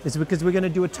one is because we're going to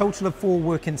do a total of 4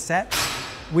 working sets.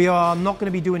 We are not going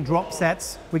to be doing drop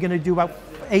sets. We're going to do about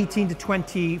 18 to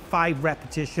 25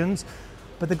 repetitions.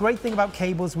 But the great thing about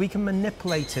cables, we can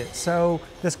manipulate it. So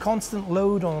there's constant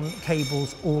load on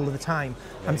cables all of the time.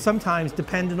 And sometimes,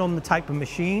 depending on the type of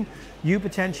machine, you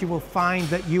potentially will find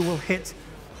that you will hit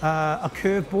a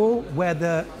curveball where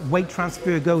the weight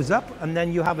transfer goes up and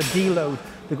then you have a deload.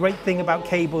 The great thing about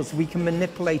cables, we can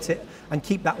manipulate it and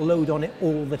keep that load on it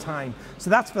all the time. So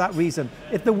that's for that reason.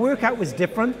 If the workout was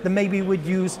different, then maybe we'd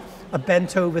use a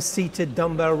bent over seated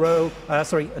dumbbell row,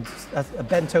 a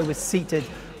bent over seated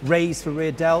raise for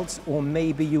rear delts, or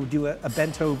maybe you do a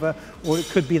bent over, or it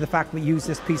could be the fact we use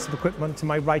this piece of equipment to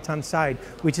my right hand side,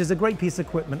 which is a great piece of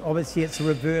equipment. Obviously it's a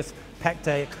reverse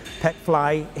pec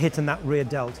fly hitting that rear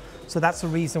delt. So that's the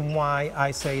reason why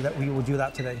I say that we will do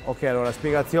that today. Ok, allora la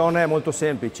spiegazione è molto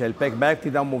semplice. Il pec back ti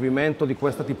dà un movimento di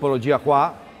questa tipologia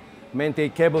qua, mentre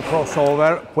i cable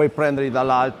crossover puoi prenderli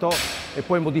dall'alto e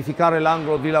puoi modificare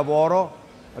l'angolo di lavoro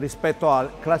rispetto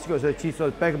al classico esercizio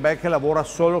del pec back che lavora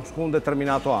solo su un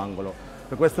determinato angolo.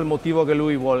 Per questo è il motivo che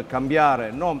lui vuole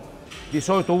cambiare. Di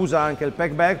solito usa anche il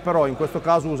pec back, però in questo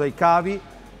caso usa i cavi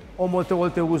o molte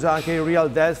volte usa anche il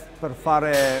real desk per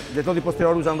fare deltoidi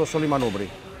posteriori usando solo i manubri,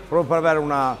 proprio per avere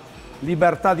una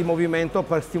libertà di movimento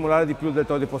per stimolare di più il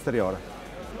deltoide posteriore.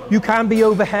 You can be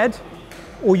overhead,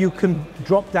 or you can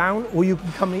drop down, or you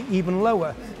can come even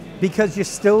lower, because you're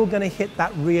still going to hit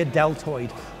that rear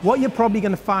deltoid. What you're probably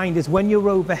going to find is when you're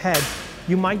overhead,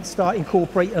 you might start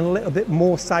incorporating a little bit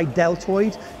more side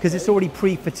deltoid because it's already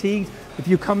pre-fatigued. If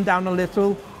you come down a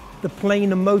little, the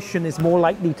plane of motion is more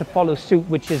likely to follow suit,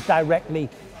 which is directly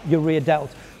your rear delt.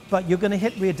 But you're going to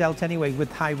hit rear delt anyway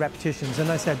with high repetitions.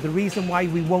 And I said, the reason why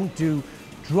we won't do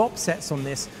drop sets on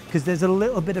this, because there's a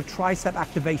little bit of tricep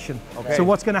activation. Okay. So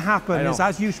what's going to happen is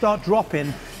as you start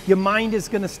dropping, your mind is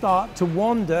going to start to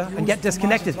wander and get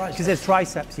disconnected because there's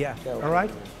triceps, yeah. Okay. All right?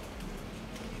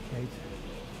 Okay.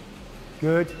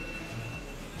 Good.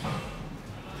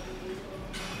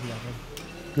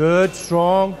 Good,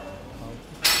 strong.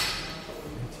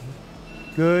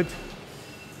 Good.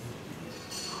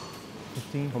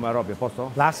 15. Come Robbie, a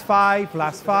posto? Last 5,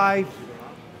 last 5.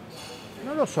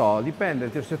 Non lo so, dipende,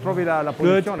 se trovi la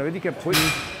posizione, vedi che poi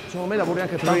secondo me lavori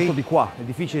anche tanto di qua, è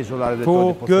difficile isolare del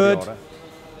deltoide posteriore.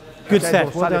 Good Se set.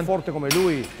 il dorsale forte come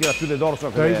lui, tira più del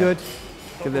dorso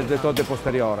che del deltoide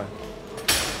posteriore.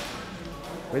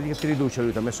 Vedi che ti riduce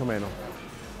lui, ti ha messo meno.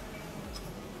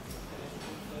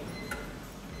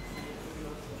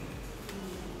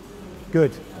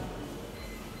 Good.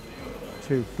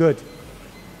 2, good.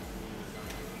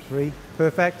 3,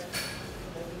 perfect.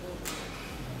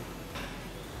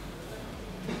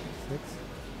 6,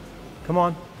 come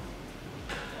on.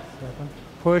 7,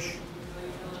 push.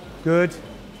 Good.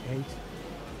 8.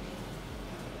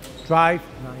 Drive.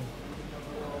 9.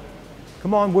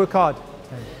 Come on, work hard.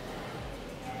 10.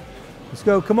 Let's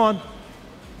go, come on.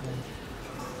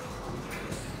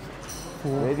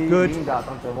 4, vedi good. Linda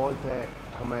tante volte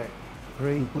come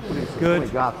 3, come i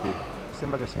gatti,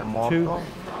 sembra che sia morto. 2,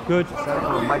 good.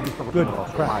 Non ho mai visto così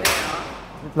grosso, mai.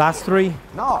 Last 3.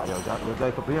 No, l'ho già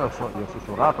detto prima, gli ho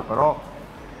sussurrato, però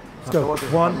tante volte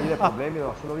se fa mille problemi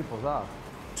devo solo riposare.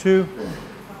 2,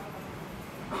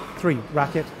 3,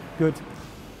 racket, good.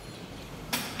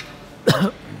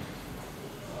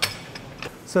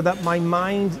 So that my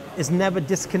mind is never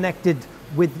disconnected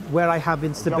with where I have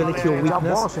instability or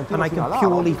weakness, and I can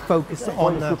purely focus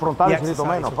on the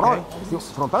exercise. Però il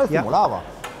frontale stimolava.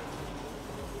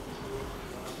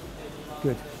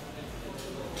 Good.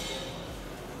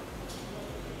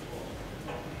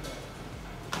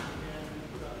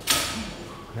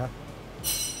 Yeah.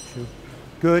 2.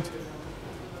 Good.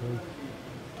 3,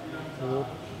 4.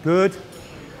 Good.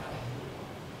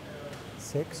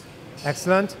 6.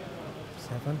 Excellent.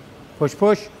 7. Push,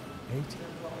 push. 8.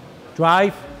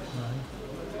 Drive.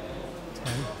 9.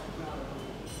 10.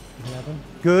 11.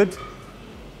 Good.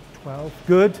 12.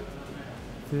 Good.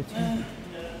 13.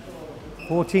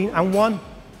 14 and 1.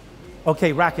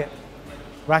 Okay, racket.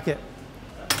 Racket.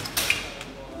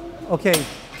 Okay,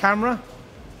 camera.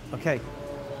 Okay.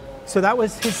 So that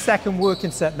was his second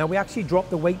working set. Now we actually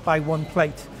dropped the weight by 1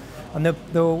 plate. And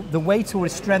the weight or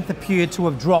his strength appeared to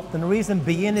have dropped. And the reason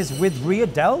being is with rear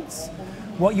delts,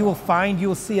 what you will find,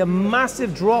 you'll see a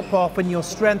massive drop off in your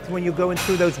strength when you're going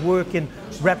through those working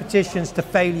repetitions to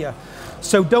failure.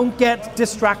 So don't get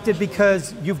distracted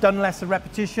because you've done lesser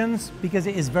repetitions, because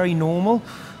it is very normal.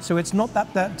 So it's not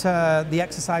that the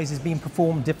exercise is being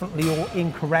performed differently or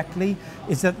incorrectly.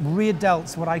 It's that rear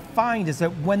delts, what I find is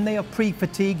that when they are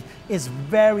pre-fatigued, it's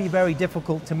very, very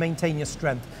difficult to maintain your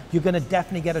strength. You're going to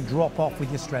definitely get a drop off with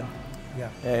your strength.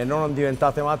 Yeah. Non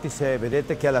diventate matti se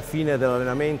vedete che alla fine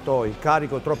dell'allenamento il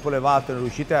carico è troppo elevato e non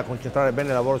riuscite a concentrare bene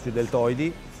il lavoro sui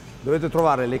deltoidi. Dovete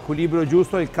trovare l'equilibrio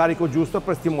giusto e il carico giusto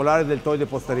per stimolare il deltoide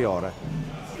posteriore.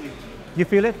 You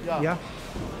feel it? Yeah.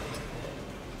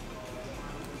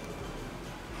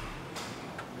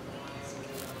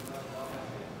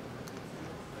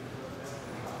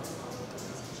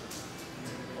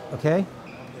 Okay.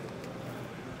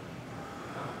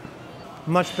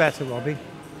 Much better, Robbie.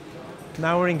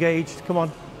 Now we're engaged. Come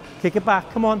on. Kick it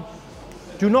back. Come on.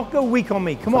 Do not go weak on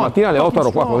me. Come on. Stamattina alle 8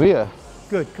 ero qua così, eh.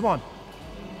 Good. Come on.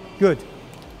 Good.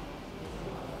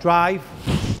 Drive.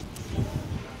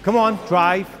 Come on.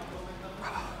 Drive.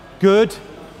 Good.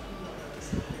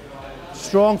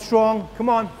 Strong, strong. Come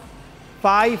on.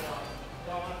 5.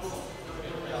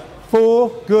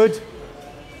 4. Good.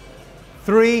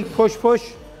 3. Push,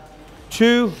 push.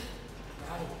 2.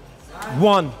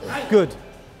 1. Good.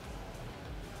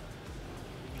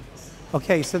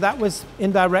 Okay, so that was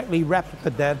indirectly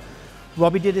replicated then.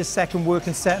 Robbie did his second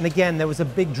working set, and again, there was a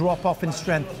big drop off in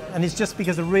strength. And it's just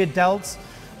because of rear delts,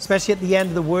 especially at the end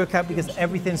of the workout, because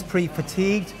everything's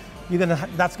pre-fatigued,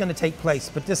 that's gonna take place.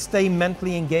 But just stay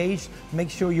mentally engaged, make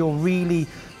sure you're really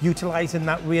utilizing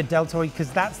that rear deltoid,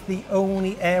 because that's the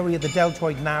only area of the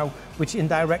deltoid now which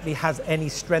indirectly has any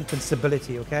strength and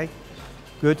stability, okay?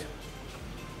 Good.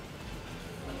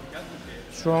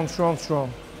 Strong, strong,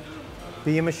 strong.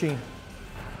 Be a machine.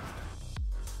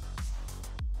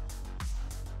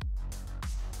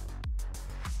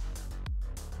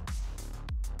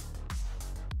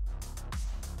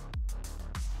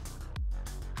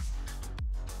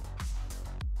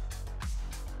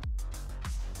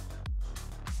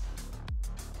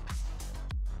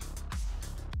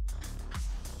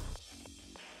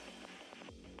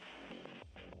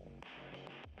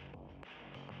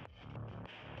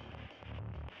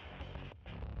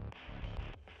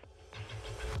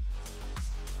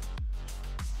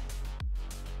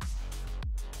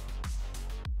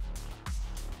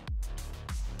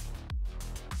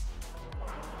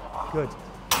 Good.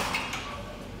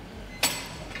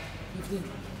 15.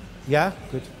 Yeah,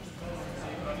 good.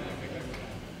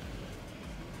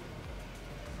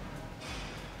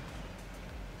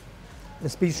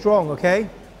 Let's be strong, okay?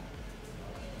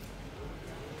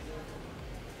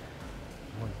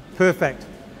 Perfect.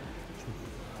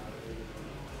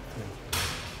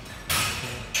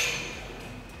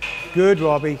 Good,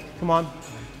 Robbie. Come on.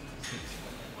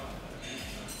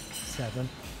 7.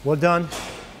 Well done.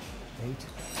 8.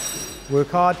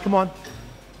 Work hard. Come on.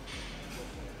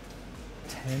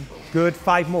 10. Good.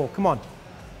 5 more. Come on.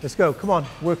 Let's go. Come on.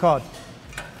 Work hard.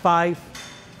 5.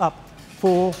 Up.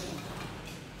 4.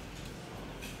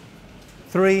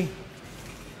 3.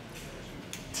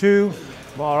 2.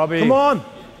 Come on, Robbie. Come on.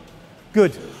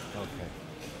 Good.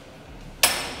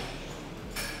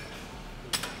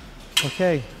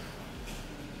 Okay.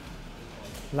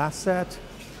 Last set.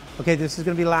 Okay, this is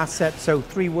going to be last set. So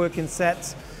 3 working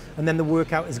sets, and then the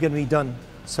workout is going to be done.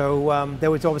 So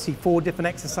there was obviously 4 different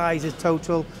exercises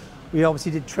total. We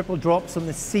obviously did triple drops on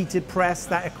the seated press.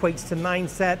 That equates to 9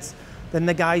 sets. Then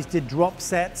the guys did drop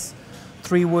sets,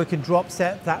 3 working drop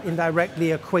sets. That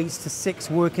indirectly equates to 6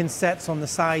 working sets on the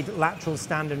side, lateral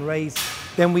stand and raise.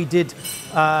 Then we did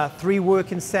 3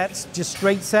 working sets, just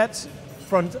straight sets,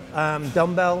 front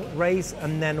dumbbell raise,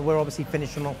 and then we're obviously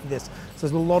finishing off with this. So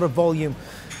there's a lot of volume.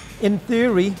 In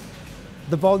theory,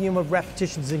 the volume of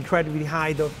repetitions is incredibly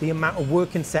high, the amount of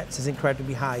working sets is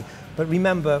incredibly high. But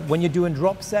remember, when you're doing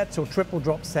drop sets or triple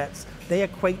drop sets, they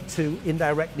equate to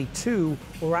indirectly 2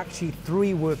 or actually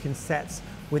 3 working sets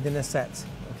within a set.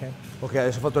 Okay? Ok,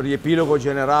 adesso ho fatto il riepilogo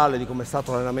generale di come è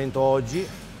stato l'allenamento oggi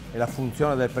e la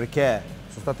funzione del perché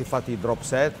sono stati fatti i drop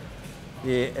set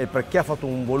e il perché ha fatto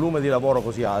un volume di lavoro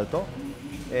così alto.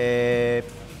 E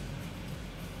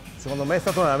secondo me è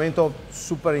stato un allenamento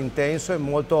super intenso e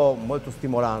molto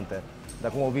stimolante. Da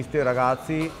come ho visto i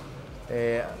ragazzi,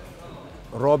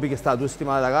 Roby che sta a 2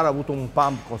 settimane da gara ha avuto un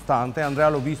pump costante. Andrea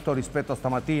l'ho visto rispetto a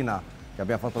stamattina che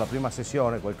abbiamo fatto la prima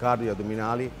sessione con il cardio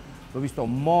addominali, l'ho visto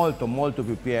molto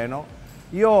più pieno.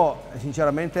 Io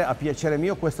sinceramente, a piacere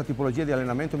mio, questa tipologia di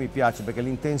allenamento mi piace perché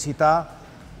l'intensità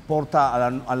porta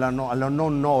alla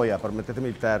non noia, permettetemi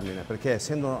il termine, perché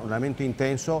essendo un allenamento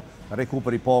intenso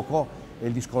recuperi poco e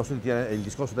il discorso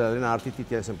dell'allenarti ti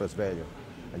tiene sempre sveglio.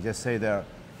 I just say there,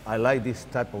 I like this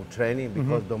type of training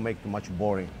because don't make too much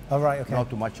boring. All right, okay. Not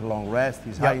too much long rest.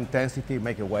 It's high intensity,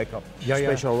 make a wake up. Yeah,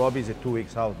 Special Robbie is 2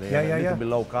 weeks out. They have a little bit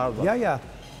low carb. Yeah.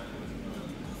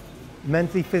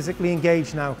 Mentally, physically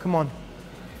engaged now. Come on,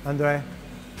 Andrea.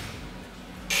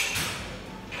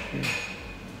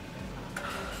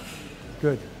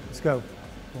 Good. Let's go.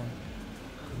 1,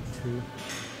 2,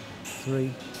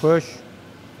 3. Push.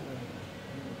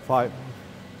 5.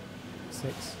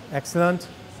 6. Excellent.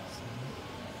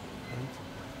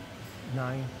 8,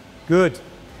 9. Good. 10.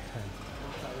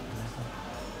 11.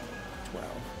 12.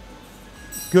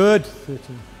 Good.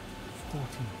 13.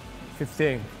 14.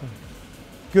 15.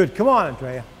 Good. Come on,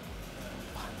 Andrea.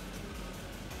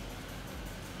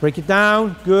 Break it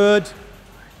down. Good.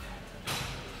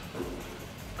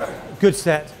 Good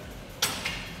set.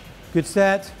 Good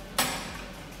set.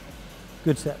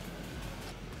 Good set.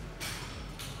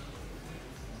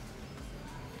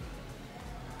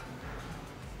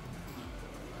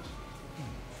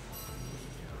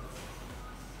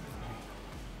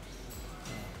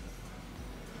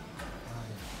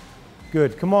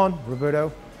 Good. Come on,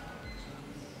 Roberto.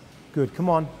 Good. Come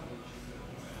on.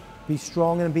 Be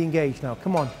strong and be engaged now.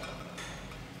 Come on.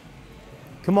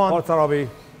 Come on. Forza, Robbie.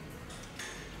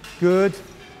 Good.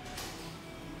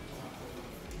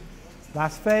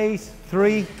 Last phase.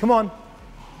 3. Come on.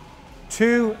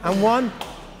 2 and 1.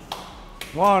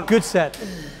 1. Good set.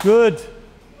 Good.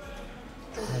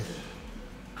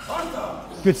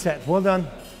 Good set. Well done.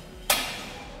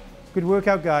 Good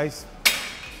workout, guys.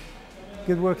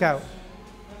 Good workout.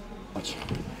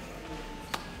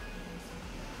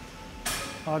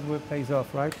 Hard work pays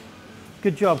off, right?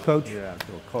 Good job, coach. Yeah,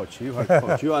 coach. You are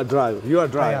coach. You are driver. You are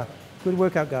driver. Yeah. Good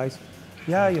workout, guys.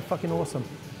 Yeah, you're fucking awesome.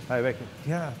 Dai, vecchio.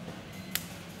 Yeah.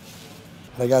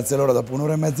 Ragazzi, allora dopo 1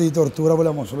 ora e mezza di tortura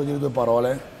vogliamo solo dire 2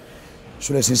 parole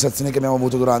sulle sensazioni che abbiamo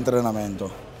avuto durante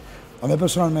l'allenamento. A me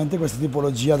personalmente questa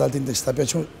tipologia ad alta intensità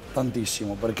piace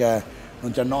tantissimo perché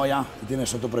non ti annoia, ti tiene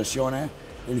sotto pressione,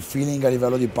 il feeling a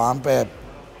livello di pump è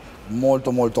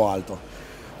molto alto.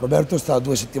 Roberto sta a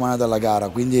 2 settimane dalla gara,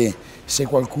 quindi se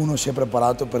qualcuno si è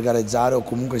preparato per gareggiare o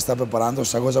comunque sta preparando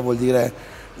sa cosa vuol dire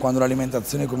quando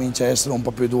l'alimentazione comincia a essere un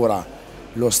po' più dura.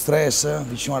 Lo stress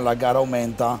vicino alla gara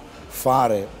aumenta,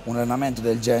 fare un allenamento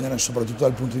del genere, soprattutto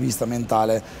dal punto di vista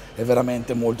mentale, è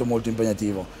veramente molto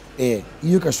impegnativo. E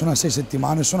io che sono a 6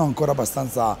 settimane sono ancora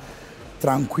abbastanza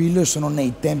tranquillo e sono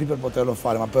nei tempi per poterlo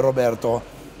fare, ma per Roberto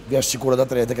vi assicuro da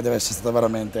atleta che deve essere stata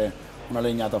veramente una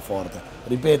legnata forte.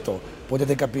 Ripeto,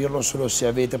 potete capirlo solo se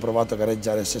avete provato a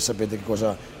gareggiare, se sapete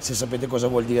cosa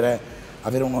vuol dire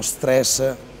avere uno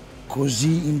stress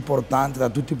così importante da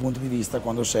tutti i punti di vista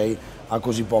quando sei a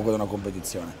così poco da una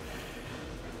competizione.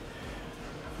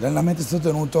 L'allenamento è stato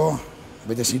tenuto,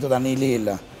 avete sentito, da Neil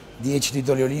Hill, 10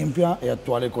 titoli Olimpia e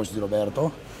attuale coach di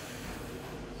Roberto.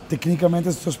 Tecnicamente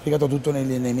è stato spiegato tutto nei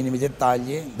minimi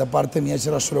dettagli, da parte mia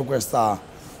c'era solo questa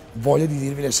voglia di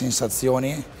dirvi le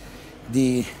sensazioni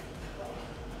di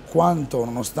quanto,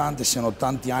 nonostante siano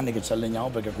tanti anni che ci alleniamo,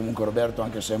 perché comunque Roberto,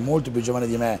 anche se è molto più giovane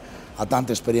di me, ha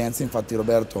tante esperienze. Infatti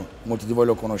Roberto, molti di voi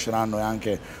lo conosceranno, è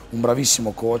anche un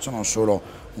bravissimo coach, non solo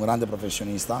un grande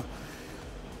professionista.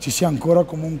 Ci sia ancora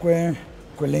comunque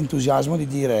quell'entusiasmo di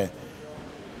dire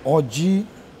oggi,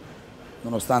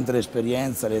 nonostante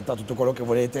l'esperienza, l'età, tutto quello che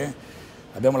volete,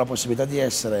 abbiamo la possibilità di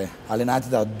essere allenati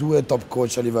da 2 top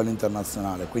coach a livello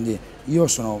internazionale. Quindi io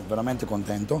sono veramente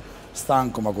contento,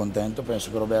 stanco ma contento,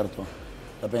 penso che Roberto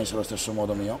la pensi allo stesso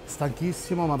modo mio.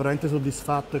 Stanchissimo ma veramente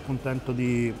soddisfatto e contento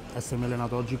di essermi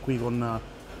allenato oggi qui con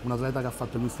un atleta che ha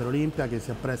fatto il Mister Olimpia, che si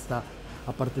appresta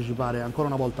a partecipare ancora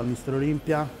una volta al Mister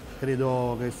Olimpia.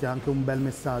 Credo che sia anche un bel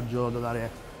messaggio da dare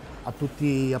a tutti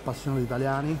gli appassionati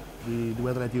italiani di 2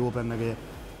 atleti open che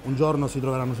un giorno si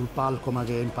troveranno sul palco ma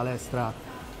che in palestra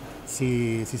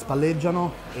si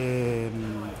spalleggiano e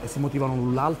si motivano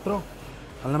l'un l'altro.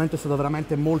 L'allenamento è stato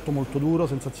veramente molto duro,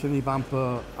 sensazione di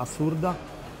pump assurda,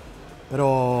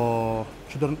 però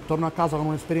torno a casa con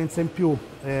un'esperienza in più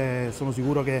e sono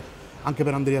sicuro che anche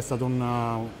per Andrea è stata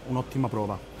un'ottima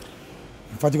prova.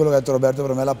 Infatti quello che ha detto Roberto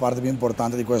per me è la parte più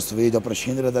importante di questo video, a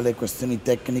prescindere dalle questioni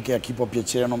tecniche, a chi può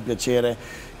piacere o non piacere,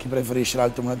 chi preferisce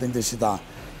l'alto o l'alta intensità.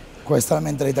 Questa è la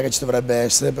mentalità che ci dovrebbe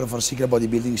essere per far sì che il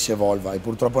bodybuilding si evolva, e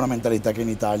purtroppo è una mentalità che in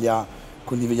Italia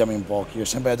condividiamo in pochi. Io ho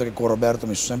sempre detto che con Roberto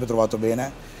mi sono sempre trovato bene,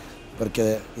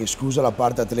 perché esclusa la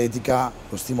parte atletica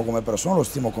lo stimo come persona, lo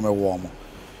stimo come uomo,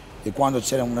 e quando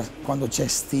c'è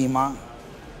stima,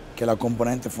 che è la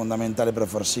componente fondamentale per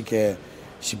far sì che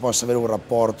si possa avere un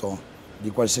rapporto di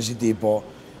qualsiasi tipo,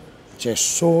 c'è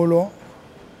solo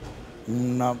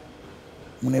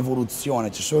un'evoluzione,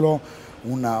 c'è solo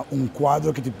un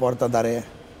quadro che ti porta a dare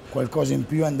qualcosa in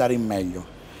più e andare in meglio.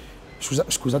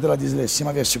 Scusate la dislessia,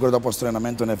 ma vi assicuro dopo questo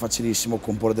allenamento non è facilissimo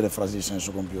comporre delle frasi di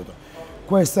senso compiuto.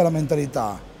 Questa è la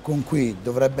mentalità con cui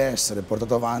dovrebbe essere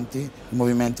portato avanti il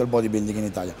movimento del bodybuilding in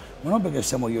Italia. Ma non perché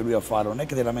siamo io e lui a farlo, non è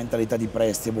che è la mentalità di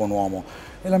Presti e Buonomo,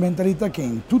 è la mentalità che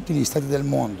in tutti gli stati del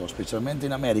mondo, specialmente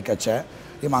in America, c'è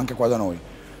e manca qua da noi.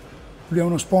 Lui è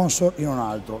uno sponsor, io un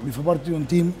altro, lui fa parte di un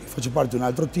team, io faccio parte di un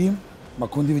altro team, ma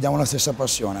condividiamo la stessa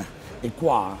passione. E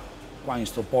qua in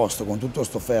sto posto, con tutto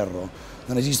sto ferro,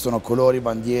 non esistono colori,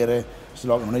 bandiere,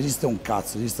 slogan, non esiste un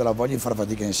cazzo, esiste la voglia di far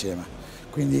fatica insieme.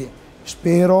 Quindi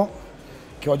spero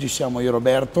che oggi siamo io e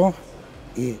Roberto,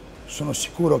 e sono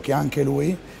sicuro che anche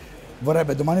lui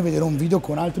vorrebbe domani vedere un video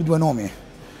con altri 2 nomi,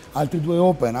 altri 2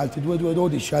 open, altri 2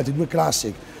 212, altri 2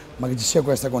 classic, ma che ci sia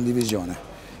questa condivisione.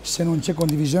 Se non c'è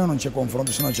condivisione non c'è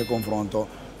confronto, se non c'è confronto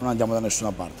non andiamo da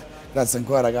nessuna parte. Grazie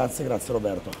ancora ragazzi, grazie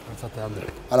Roberto. Grazie a te Andrea.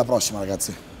 Alla prossima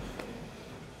ragazzi.